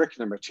their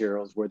curriculum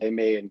materials where they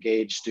may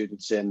engage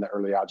students in the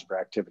early algebra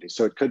activities.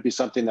 So it could be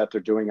something that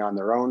they're doing on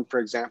their own, for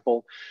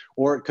example,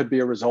 or it could be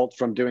a result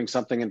from doing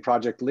something in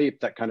Project LEAP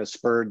that kind of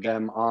spurred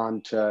them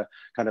on to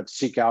kind of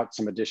seek out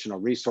some additional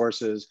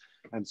resources.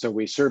 And so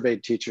we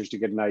surveyed teachers to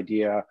get an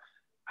idea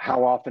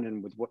how often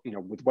and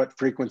with what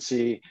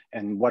frequency,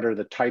 and what are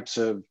the types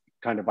of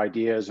kind of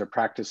ideas or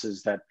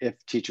practices that if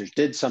teachers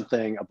did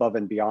something above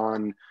and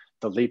beyond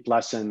the LEAP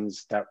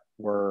lessons that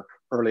were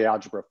early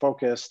algebra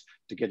focused,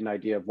 to get an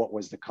idea of what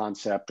was the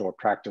concept or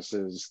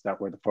practices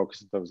that were the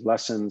focus of those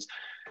lessons.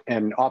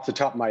 And off the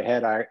top of my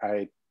head,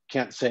 I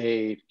can't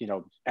say, you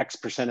know,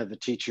 X% of the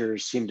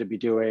teachers seem to be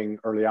doing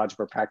early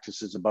algebra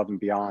practices above and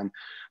beyond.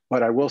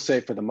 But I will say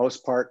for the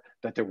most part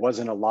that there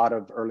wasn't a lot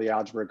of early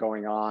algebra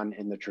going on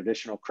in the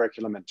traditional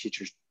curriculum, and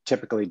teachers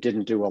typically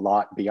didn't do a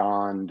lot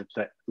beyond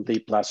the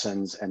LEAP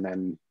lessons and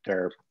then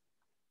their,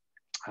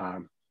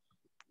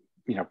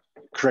 you know,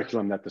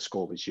 curriculum that the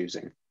school was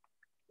using.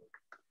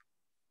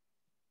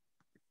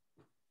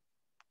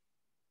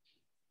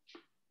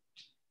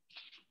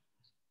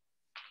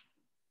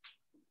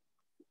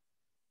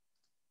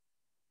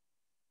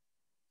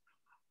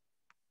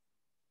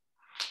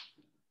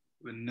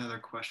 Another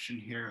question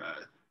here.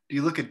 Do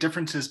you look at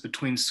differences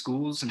between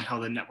schools and how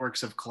the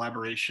networks of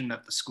collaboration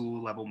at the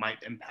school level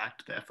might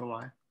impact the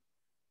FOI?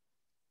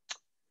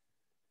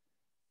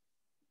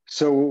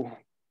 So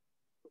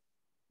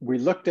we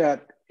looked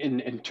at,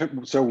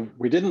 so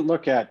we didn't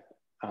look at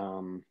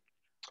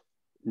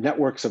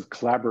networks of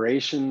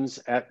collaborations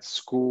at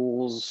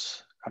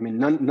schools. I mean,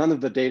 none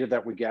of the data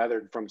that we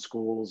gathered from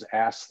schools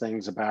asked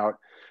things about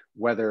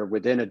whether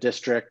within a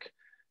district,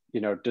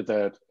 you know, do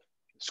the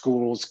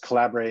schools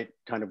collaborate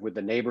kind of with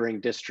the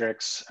neighboring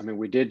districts. I mean,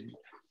 we did,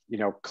 you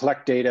know,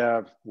 collect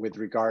data with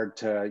regard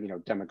to, you know,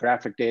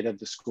 demographic data of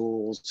the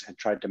schools and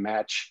tried to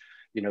match,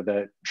 you know,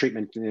 the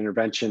treatment and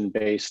intervention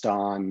based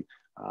on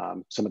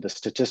some of the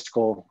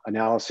statistical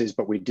analyses,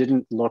 but we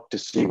didn't look to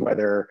see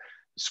whether,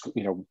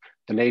 you know,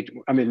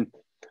 I mean,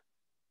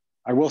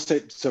 I will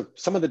say, so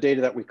some of the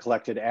data that we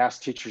collected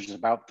asked teachers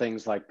about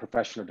things like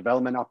professional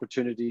development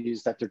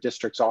opportunities that their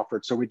districts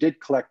offered. So we did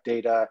collect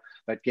data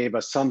that gave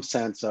us some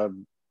sense of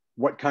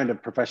what kind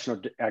of professional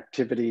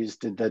activities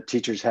did the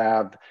teachers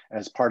have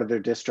as part of their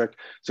district.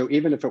 So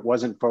even if it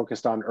wasn't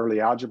focused on early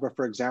algebra,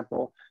 for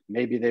example,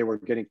 maybe they were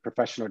getting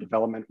professional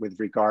development with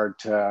regard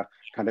to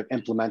kind of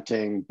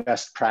implementing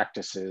best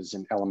practices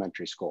in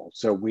elementary school.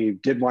 So we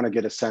did want to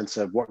get a sense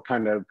of what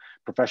kind of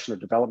professional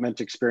development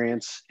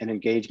experience and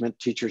engagement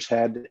teachers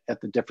had at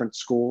the different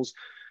schools,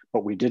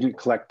 but we didn't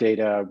collect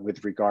data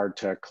with regard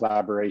to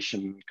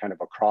collaboration kind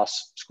of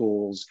across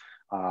schools,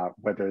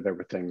 whether there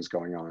were things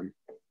going on.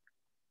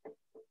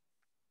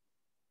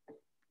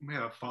 We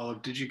have a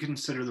follow-up. Did you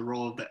consider the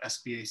role of the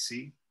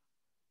SBAC?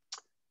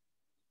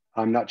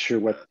 I'm not sure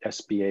what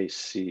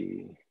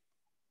SBAC.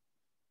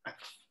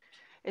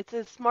 It's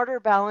a smarter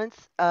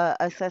balance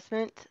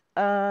assessment,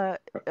 and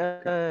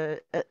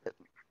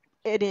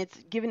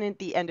it's given at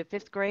the end of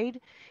 5th grade.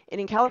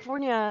 And in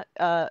California,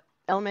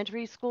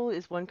 elementary school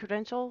is 1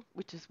 credential,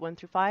 which is 1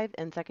 through 5,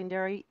 and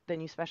secondary, then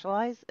you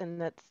specialize,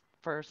 and that's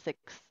for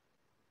 6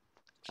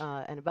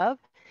 and above.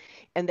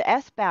 And the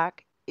SBAC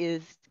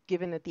is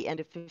given at the end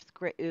of 5th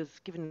grade, is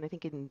given, I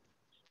think, in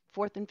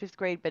 4th and 5th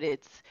grade, but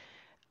it's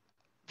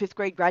 5th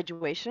grade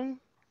graduation.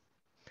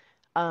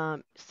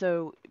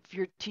 So if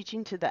you're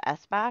teaching to the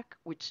SBAC,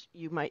 which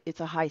you might, it's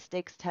a high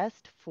stakes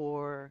test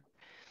for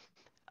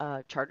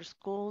charter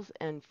schools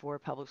and for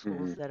public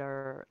schools that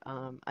are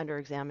under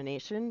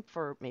examination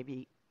for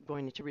maybe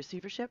going into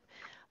receivership.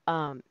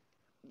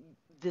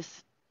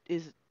 This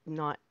is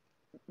not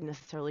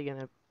necessarily going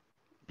to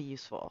be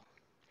useful.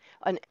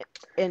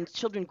 And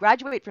children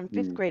graduate from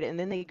 5th grade and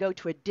then they go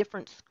to a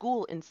different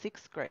school in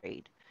 6th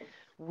grade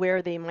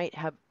where they might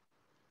have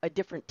a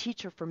different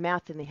teacher for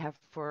math than they have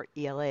for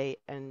ELA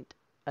and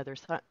other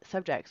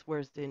subjects,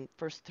 whereas in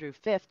 1st through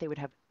 5th, they would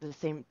have the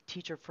same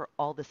teacher for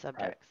all the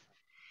subjects.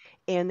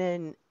 Right. And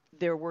then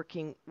they're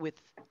working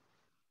with,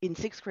 in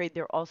 6th grade,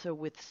 they're also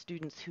with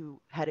students who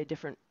had a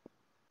different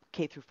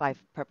K through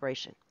 5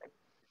 preparation.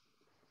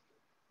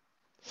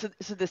 So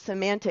the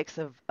semantics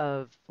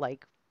of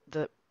like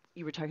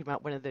you were talking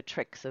about one of the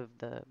tricks of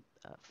the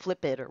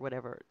flip it or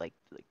whatever, like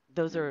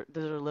those are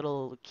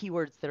little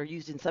keywords that are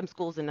used in some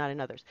schools and not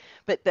in others.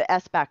 But the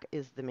SBAC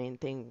is the main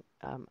thing.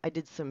 I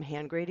did some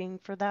hand grading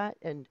for that,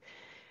 and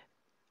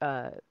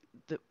the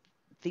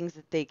things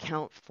that they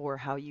count for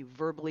how you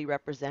verbally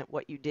represent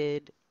what you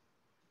did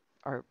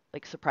are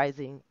like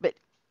surprising. But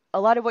a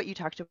lot of what you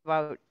talked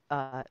about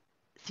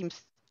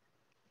seems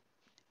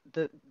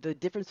the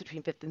difference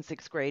between 5th and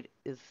 6th grade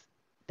is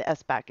the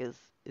SBAC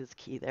is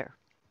key there.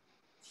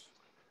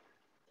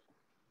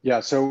 Yeah,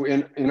 so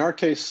in our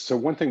case, so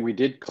one thing we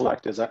did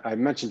collect, as I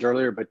mentioned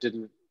earlier, but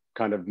didn't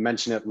kind of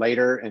mention it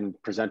later in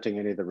presenting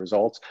any of the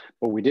results,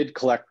 but we did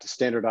collect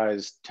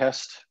standardized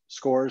test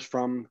scores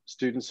from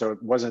students. So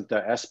it wasn't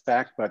the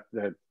SBAC, but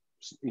the,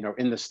 you know,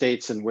 in the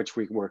states in which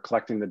we were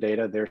collecting the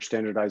data, their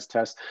standardized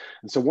tests.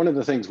 And so one of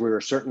the things we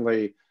were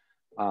certainly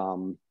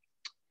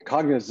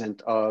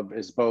cognizant of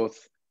is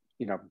both,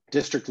 you know,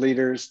 district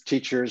leaders,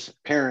 teachers,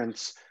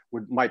 parents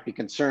might be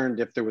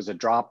concerned if there was a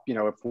drop, you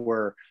know, if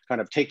we're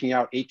kind of taking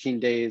out 18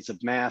 days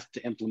of math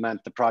to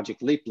implement the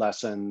Project LEAP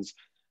lessons,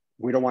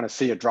 we don't want to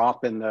see a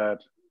drop in the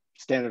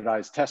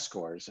standardized test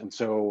scores. And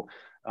so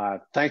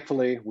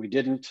thankfully we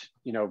didn't,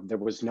 you know, there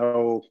was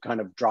no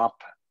kind of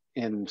drop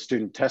in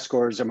student test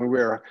scores. I mean,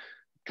 we're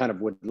kind of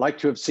would like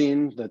to have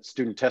seen that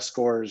student test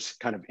scores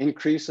kind of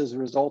increase as a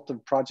result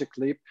of Project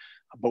LEAP,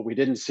 but we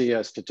didn't see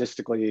a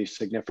statistically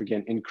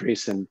significant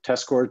increase in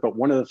test scores. But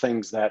one of the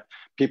things that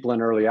people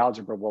in early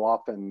algebra will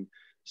often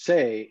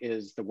say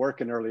is the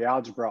work in early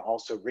algebra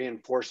also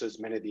reinforces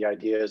many of the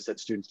ideas that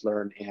students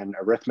learn in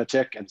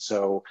arithmetic. And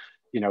so,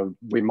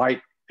 we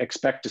might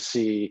expect to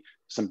see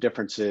some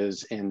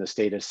differences in the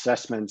state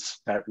assessments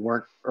that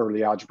weren't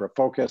early algebra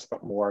focused,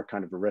 but more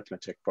kind of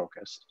arithmetic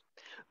focused.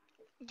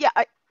 Yeah,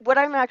 what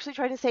I'm actually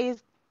trying to say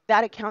is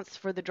that accounts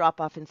for the drop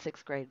off in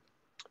 6th grade.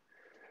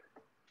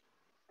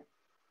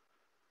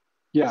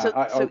 Yeah,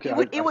 So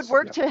it would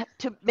work yeah.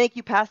 to make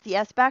you pass the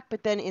SBAC,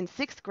 but then in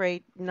 6th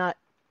grade, not.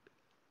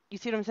 You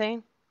see what I'm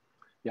saying?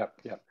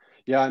 Yep.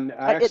 Yeah, and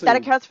I That actually,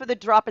 accounts for the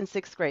drop in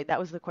 6th grade. That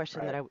was the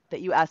question right.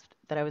 that you asked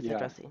that I was Yeah.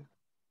 addressing.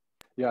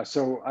 Yeah,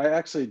 so I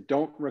actually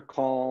don't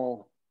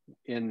recall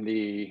in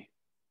the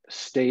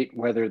state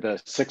whether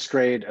the 6th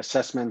grade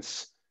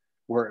assessments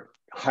were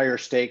higher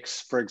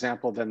stakes, for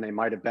example, than they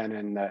might have been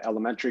in the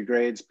elementary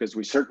grades, because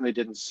we certainly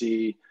didn't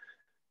see,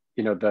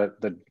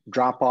 the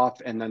drop off,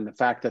 and then the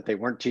fact that they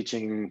weren't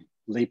teaching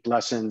LEAP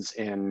lessons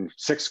in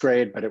 6th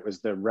grade, but it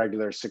was the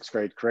regular 6th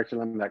grade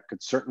curriculum. That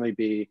could certainly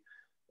be,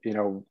 I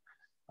mean,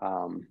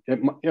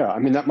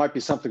 that might be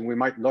something we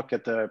might look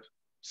at the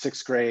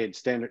 6th grade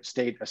standard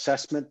state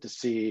assessment to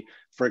see,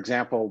 for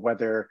example,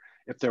 whether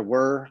if there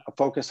were a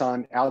focus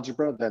on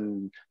algebra,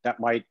 then that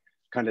might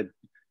kind of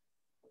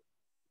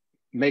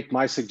make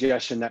my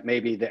suggestion that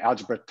maybe the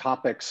algebra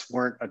topics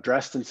weren't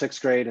addressed in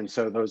 6th grade, and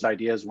so those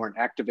ideas weren't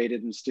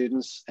activated in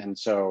students. And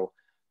so,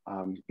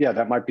 yeah,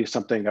 that might be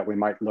something that we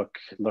might look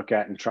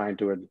at and trying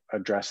to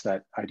address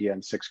that idea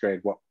in 6th grade,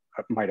 what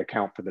might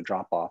account for the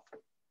drop off.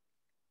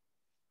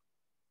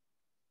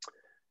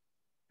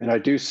 And I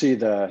do see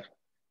the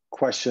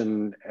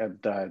question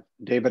of the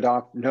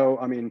Davidoff. No,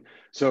 I mean,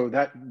 so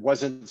that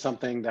wasn't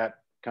something that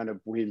kind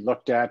of we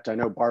looked at. I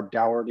know Barb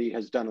Dougherty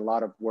has done a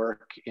lot of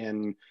work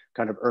in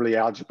kind of early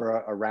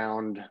algebra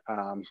around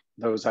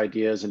those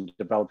ideas and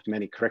developed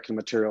many curriculum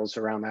materials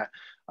around that.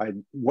 I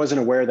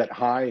wasn't aware that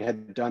High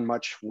had done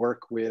much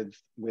work with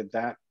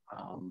that.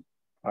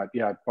 But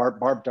yeah,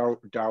 Barb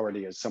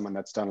Dougherty is someone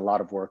that's done a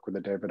lot of work with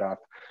the Davidoff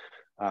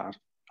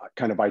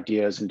kind of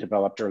ideas and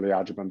developed early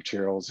algebra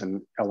materials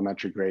and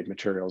elementary grade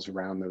materials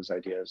around those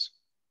ideas.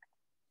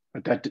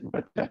 But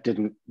that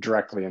didn't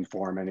directly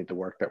inform any of the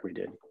work that we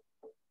did.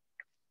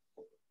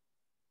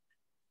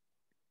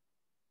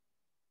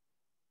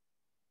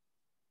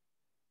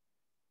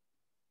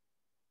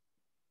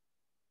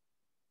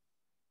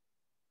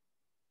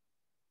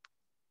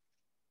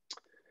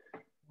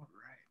 All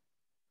right.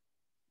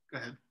 Go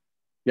ahead.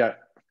 Yeah.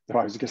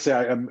 I was going to say,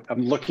 I'm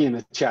looking in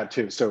the chat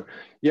too. So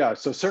yeah,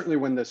 so certainly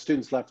when the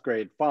students left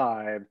grade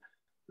 5,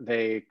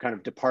 they kind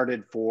of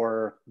departed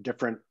for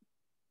different,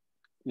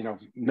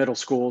 middle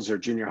schools or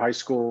junior high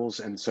schools.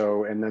 And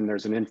then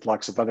there's an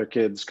influx of other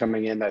kids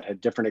coming in that had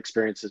different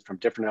experiences from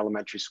different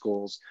elementary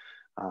schools.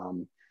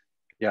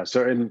 Yeah,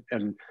 so, and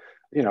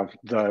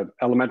the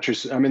elementary,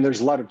 I mean,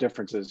 there's a lot of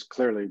differences,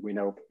 clearly, we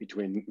know,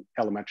 between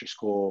elementary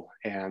school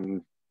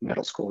and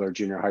middle school or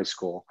junior high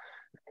school.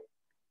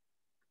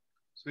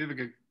 So we have a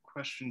good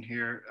question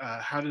here.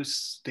 How do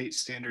state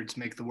standards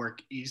make the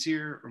work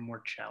easier or more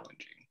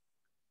challenging?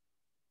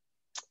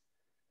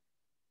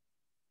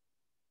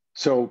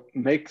 So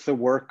make the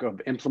work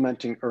of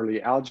implementing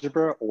early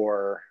algebra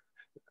or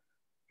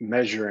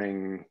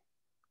measuring,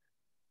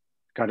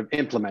 kind of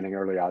implementing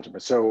early algebra.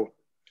 So,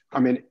 I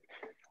mean,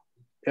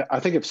 I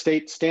think if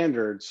state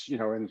standards,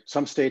 and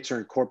some states are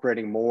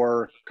incorporating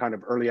more kind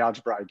of early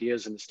algebra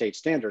ideas in the state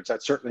standards,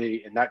 that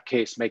certainly in that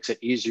case makes it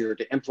easier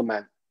to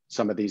implement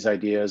some of these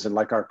ideas. And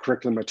like our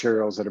curriculum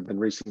materials that have been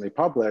recently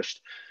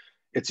published,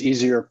 it's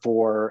easier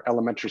for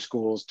elementary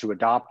schools to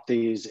adopt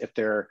these if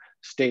their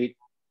state,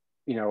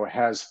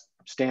 has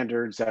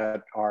standards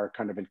that are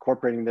kind of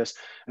incorporating this.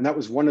 And that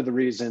was one of the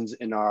reasons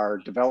in our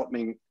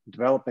developing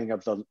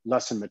of the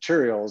lesson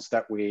materials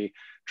that we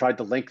tried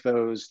to link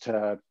those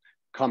to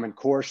Common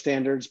Core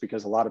standards,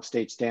 because a lot of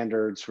state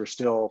standards were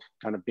still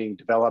kind of being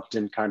developed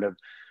and kind of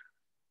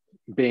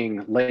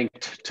being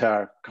linked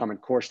to Common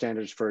Core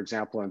standards, for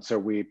example. And so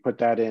we put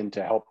that in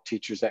to help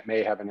teachers that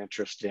may have an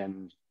interest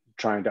in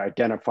trying to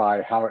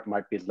identify how it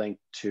might be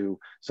linked to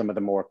some of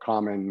the more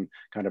common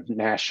kind of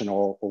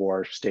national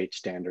or state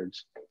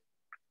standards.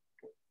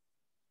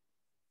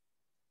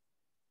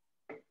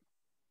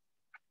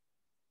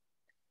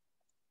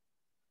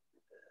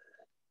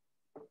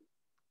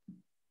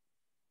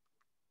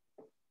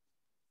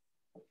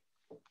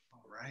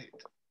 All right.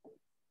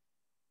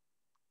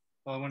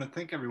 Well, I want to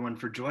thank everyone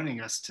for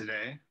joining us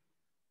today.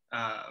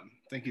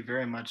 Thank you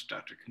very much,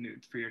 Dr.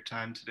 Knuth, for your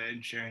time today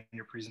and sharing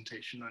your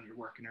presentation on your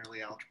work in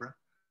early algebra.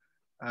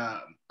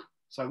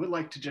 So I would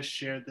like to just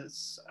share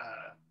this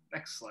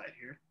next slide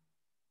here.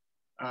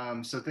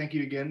 So thank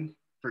you again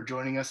for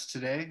joining us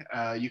today.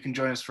 You can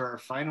join us for our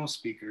final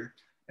speaker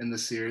in the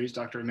series,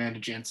 Dr. Amanda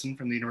Jansen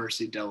from the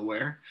University of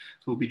Delaware,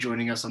 who will be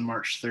joining us on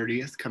March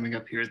 30th, coming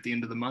up here at the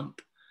end of the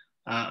month.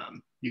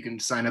 You can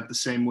sign up the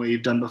same way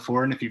you've done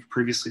before, and if you've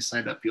previously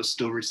signed up, you'll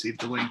still receive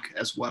the link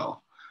as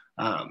well.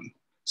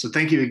 So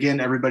thank you again,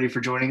 everybody, for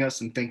joining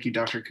us, and thank you,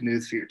 Dr.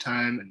 Knuth, for your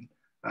time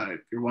and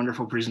your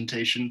wonderful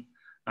presentation.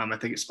 I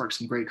think it sparked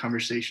some great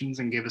conversations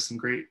and gave us some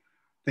great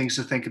things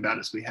to think about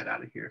as we head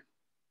out of here.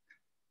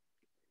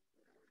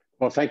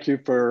 Well, thank you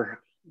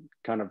for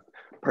kind of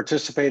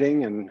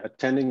participating and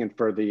attending and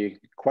for the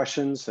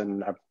questions.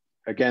 And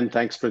again,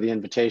 thanks for the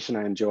invitation.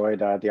 I enjoyed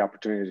the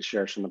opportunity to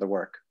share some of the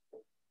work.